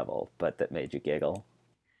Crocs level, but that made you giggle?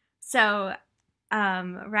 So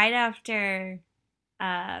right after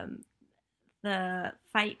the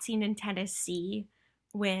fight scene in Tennessee,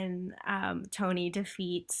 when Tony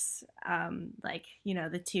defeats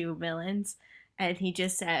the two villains, and he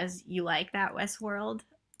just says, "You like that, Westworld?"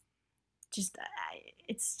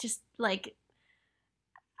 It's just like,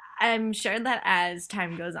 I'm sure that as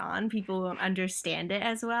time goes on, people won't understand it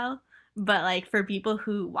as well. But like for people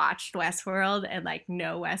who watched Westworld and like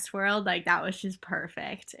know Westworld, like that was just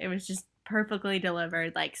perfect. It was just perfectly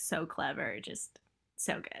delivered, like so clever, just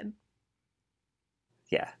so good.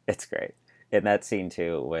 Yeah, it's great. In that scene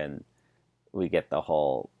too, when we get the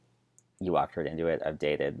whole "you walked right into it, I've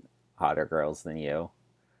dated hotter girls than you."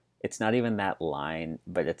 It's not even that line,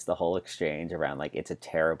 but it's the whole exchange around like it's a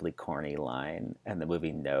terribly corny line, and the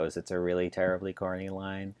movie knows it's a really terribly corny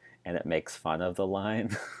line, and it makes fun of the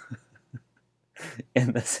line.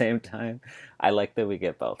 In the same time, I like that we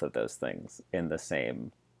get both of those things in the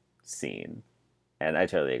same scene. And I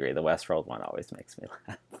totally agree. The Westworld one always makes me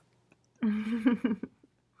laugh.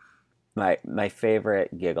 My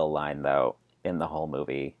favorite giggle line, though, in the whole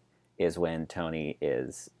movie is when Tony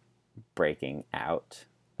is breaking out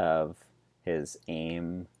of his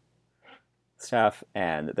AIM stuff.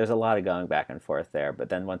 And there's a lot of going back and forth there. But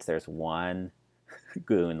then once there's one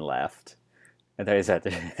goon left, and then he's at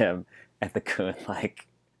him, and the goon, like,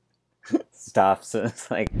 stops, and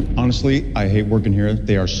it's like... Honestly, I hate working here.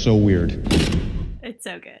 They are so weird. It's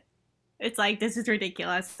so good. It's like, this is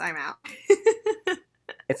ridiculous. I'm out.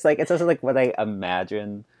 It's also like what I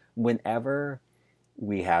imagine whenever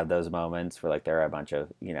we have those moments where like there are a bunch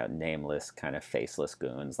of, nameless kind of faceless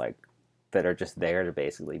goons like that are just there to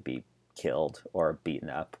basically be killed or beaten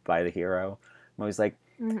up by the hero. I'm always like,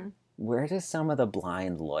 where does some of the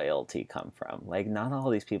blind loyalty come from? Like, not all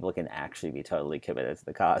these people can actually be totally committed to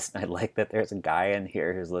the cause. And I like that there's a guy in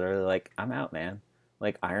here who's literally like, I'm out, man.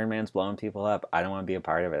 Like, Iron Man's blowing people up. I don't want to be a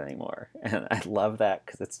part of it anymore. And I love that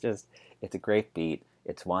because it's a great beat.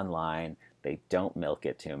 It's one line. They don't milk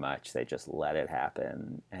it too much. They just let it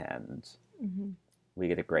happen. And we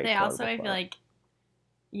get a great They also, I feel like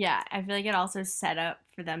it also set up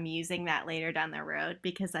for them using that later down the road,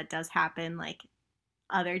 because that does happen like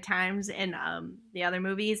other times in the other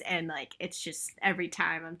movies, and like it's just every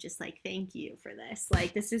time I'm just like, thank you for this.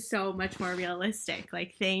 Like, this is so much more realistic.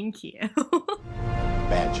 Like, thank you.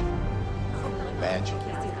 Badge. Badge.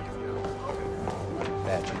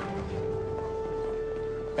 Badge.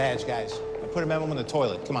 Badge, guys. I put a memo in the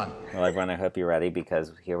toilet. Come on. Well, everyone, I hope you're ready,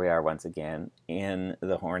 because here we are once again in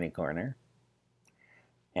the horny corner,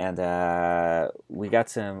 and we got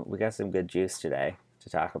some good juice today to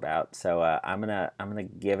talk about. So I'm gonna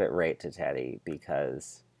give it right to Teddy,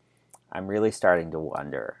 because I'm really starting to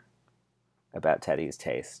wonder about Teddy's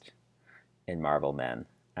taste in Marvel men,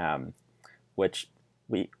 which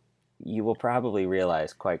you will probably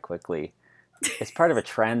realize quite quickly is part of a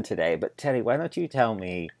trend today. But Teddy, why don't you tell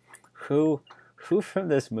me who from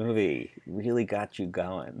this movie really got you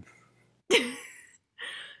going?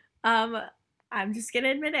 I'm just gonna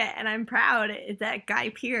admit it, and I'm proud that Guy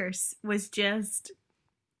Pearce was just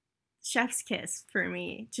chef's kiss for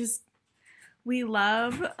me. Just, we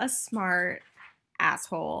love a smart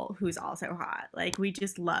asshole who's also hot. Like, we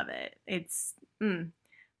just love it.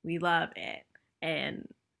 We love it. And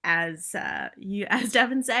as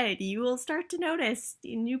Devin said, you will start to notice,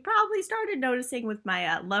 and you probably started noticing with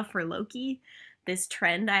my love for Loki, this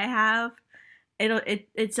trend I have.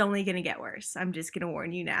 It's only gonna get worse. I'm just gonna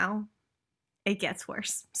warn you now. It gets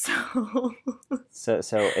worse. So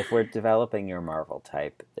if we're developing your Marvel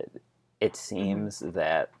type, it seems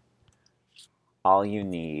that all you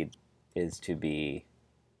need is to be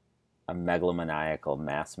a megalomaniacal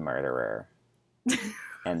mass murderer,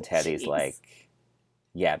 and Teddy's like,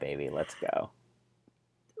 yeah, baby, let's go.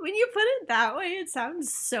 When you put it that way, it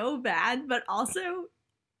sounds so bad, but also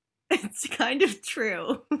it's kind of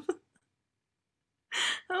true.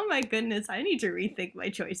 Oh my goodness, I need to rethink my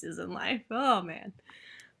choices in life. Oh man.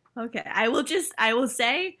 Okay, I will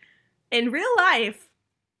say, in real life,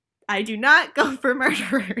 I do not go for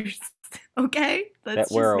murderers. Okay? Let's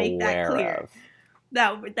that we're just make that aware clear. of.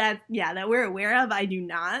 That we're aware of, I do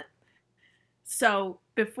not. So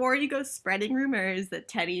before you go spreading rumors that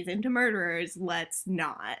Teddy's into murderers, let's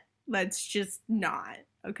not. Let's just not,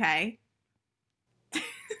 okay?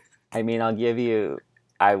 I mean,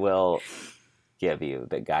 I will give you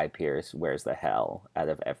that Guy Pearce wears the hell out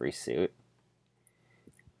of every suit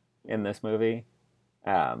in this movie.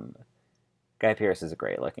 Guy Pearce is a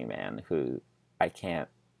great looking man who I can't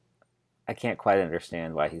quite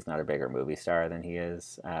understand why he's not a bigger movie star than he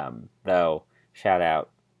is. Though, shout out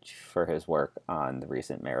for his work on the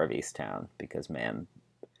recent Mayor of Easttown, because man,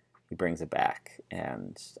 he brings it back,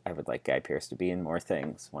 and I would like Guy Pearce to be in more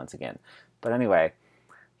things once again. But anyway,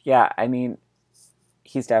 yeah, I mean,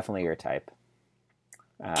 he's definitely your type.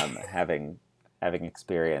 Having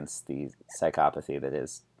experienced the psychopathy that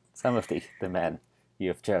is some of the men you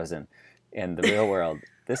have chosen in the real world,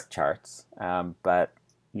 this charts. But,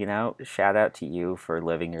 you know, shout out to you for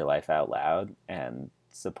living your life out loud and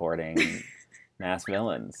supporting mass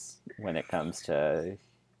villains when it comes to,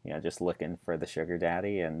 you know, just looking for the sugar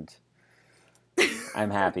daddy, and I'm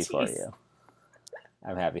happy for you.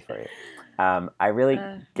 I'm happy for you. I really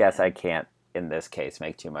guess I can't, in this case,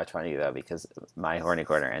 make too much fun of you, though, because my Horny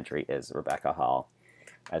Corner entry is Rebecca Hall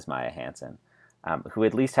as Maya Hansen, who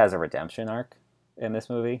at least has a redemption arc in this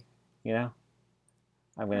movie, you know?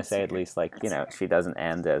 I'm going to say at least, like, you know, she doesn't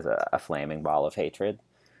end as a flaming ball of hatred,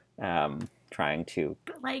 trying to...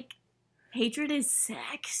 But, like, hatred is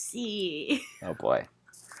sexy. Oh, boy.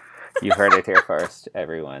 You heard it here first,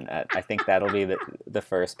 everyone. I think that'll be the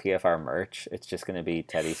first PFR merch. It's just going to be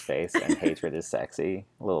Teddy's face and hatred is sexy.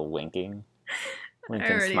 A little winking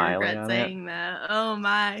smiling on saying it. That. Oh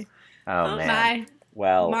my. Oh man. My.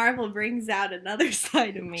 Well, Marvel brings out another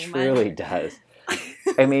side of me. Truly does.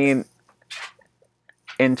 I mean,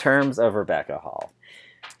 in terms of Rebecca Hall,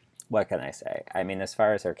 what can I say? I mean, as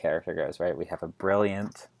far as her character goes, right, we have a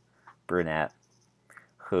brilliant brunette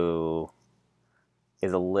who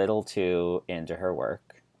is a little too into her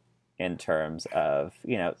work in terms of,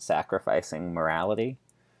 you know, sacrificing morality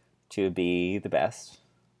to be the best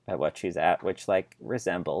at what she's at, which, like,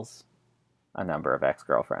 resembles a number of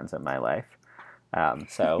ex-girlfriends in my life.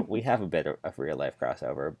 So we have a bit of real-life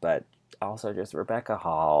crossover, but also just Rebecca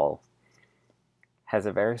Hall has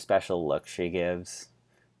a very special look she gives,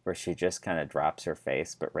 where she just kind of drops her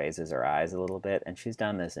face but raises her eyes a little bit, and she's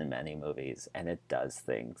done this in many movies, and it does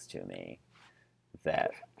things to me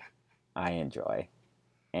that I enjoy.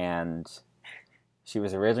 And she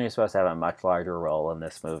was originally supposed to have a much larger role in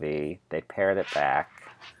this movie. They pared it back,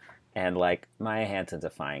 and, like, Maya Hansen's a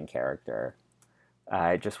fine character.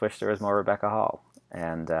 I just wish there was more Rebecca Hall,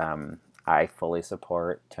 and I fully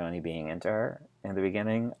support Tony being into her in the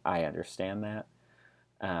beginning. I understand that.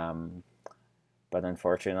 But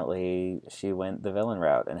unfortunately, she went the villain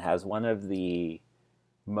route and has one of the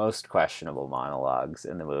most questionable monologues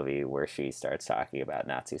in the movie, where she starts talking about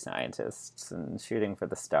Nazi scientists and shooting for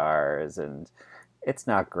the stars, and it's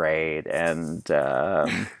not great. And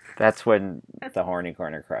that's when the Horny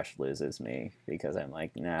Corner crush loses me, because I'm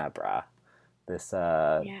like, nah, brah. This,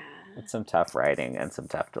 it's some tough writing and some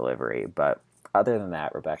tough delivery. But other than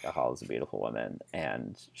that, Rebecca Hall is a beautiful woman,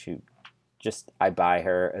 and I buy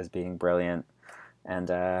her as being brilliant. And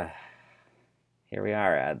here we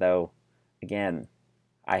are. Though, again,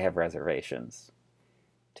 I have reservations.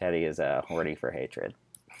 Teddy is horny for hatred.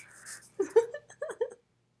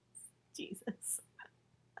 Jesus.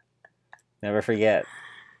 Never forget,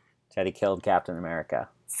 Teddy killed Captain America.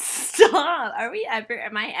 Stop!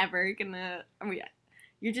 Am I ever gonna...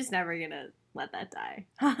 You're just never gonna let that die.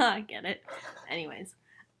 I get it. Anyways.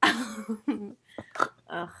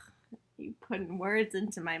 Ugh. You putting words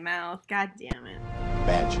into my mouth. God damn it.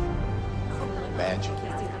 Badge. Badge.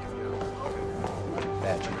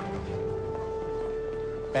 Badge.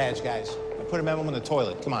 Badge, guys. I put a memo in the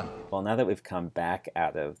toilet. Come on. Well, now that we've come back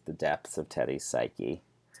out of the depths of Teddy's psyche,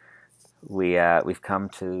 we've come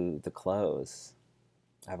to the close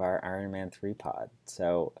of our Iron Man 3 pod.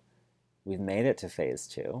 So we've made it to Phase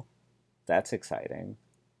 2. That's exciting.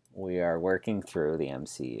 We are working through the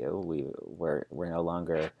MCU. We're no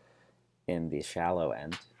longer in the shallow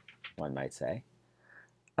end, one might say,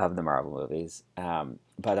 of the Marvel movies.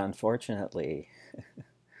 But unfortunately,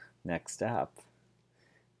 next up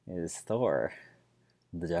is Thor,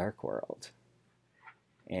 The Dark World.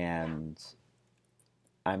 And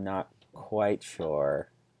I'm not quite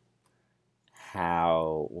sure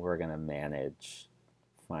how we're going to manage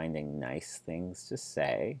finding nice things to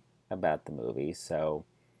say about the movie. So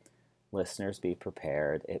listeners, be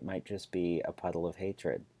prepared. It might just be a puddle of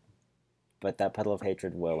hatred. But that puddle of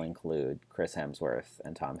hatred will include Chris Hemsworth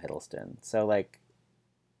and Tom Hiddleston. So, like,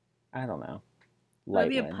 I don't know. It'll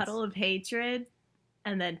be a puddle of hatred,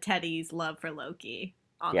 and then Teddy's love for Loki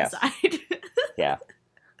on Yes. the side. Yeah.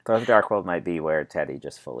 Thor the Dark World might be where Teddy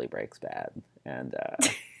just fully breaks bad and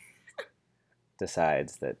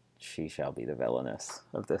decides that she shall be the villainess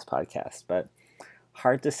of this podcast. But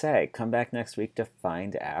hard to say. Come back next week to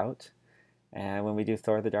find out when we do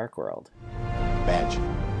Thor the Dark World. Badge.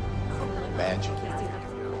 Badge.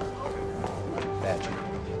 Badge.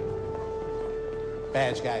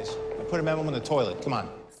 Badge, guys. I put a memo in the toilet. Come on.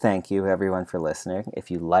 Thank you, everyone, for listening. If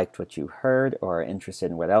you liked what you heard or are interested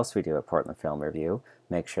in what else we do at Portland Film Review,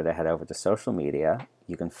 make sure to head over to social media.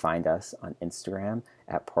 You can find us on Instagram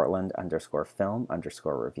at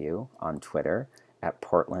Portland_film_review, on Twitter at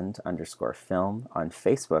Portland_film, on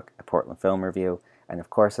Facebook at Portland Film Review, and of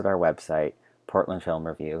course at our website,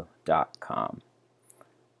 portlandfilmreview.com.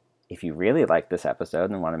 If you really like this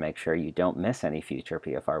episode and want to make sure you don't miss any future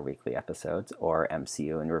PFR Weekly episodes or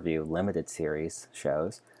MCU in Review limited series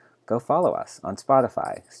shows, go follow us on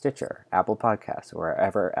Spotify, Stitcher, Apple Podcasts, or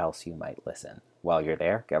wherever else you might listen. While you're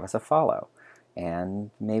there, give us a follow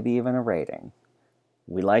and maybe even a rating.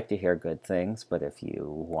 We like to hear good things, but if you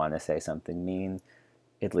want to say something mean,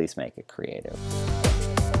 at least make it creative.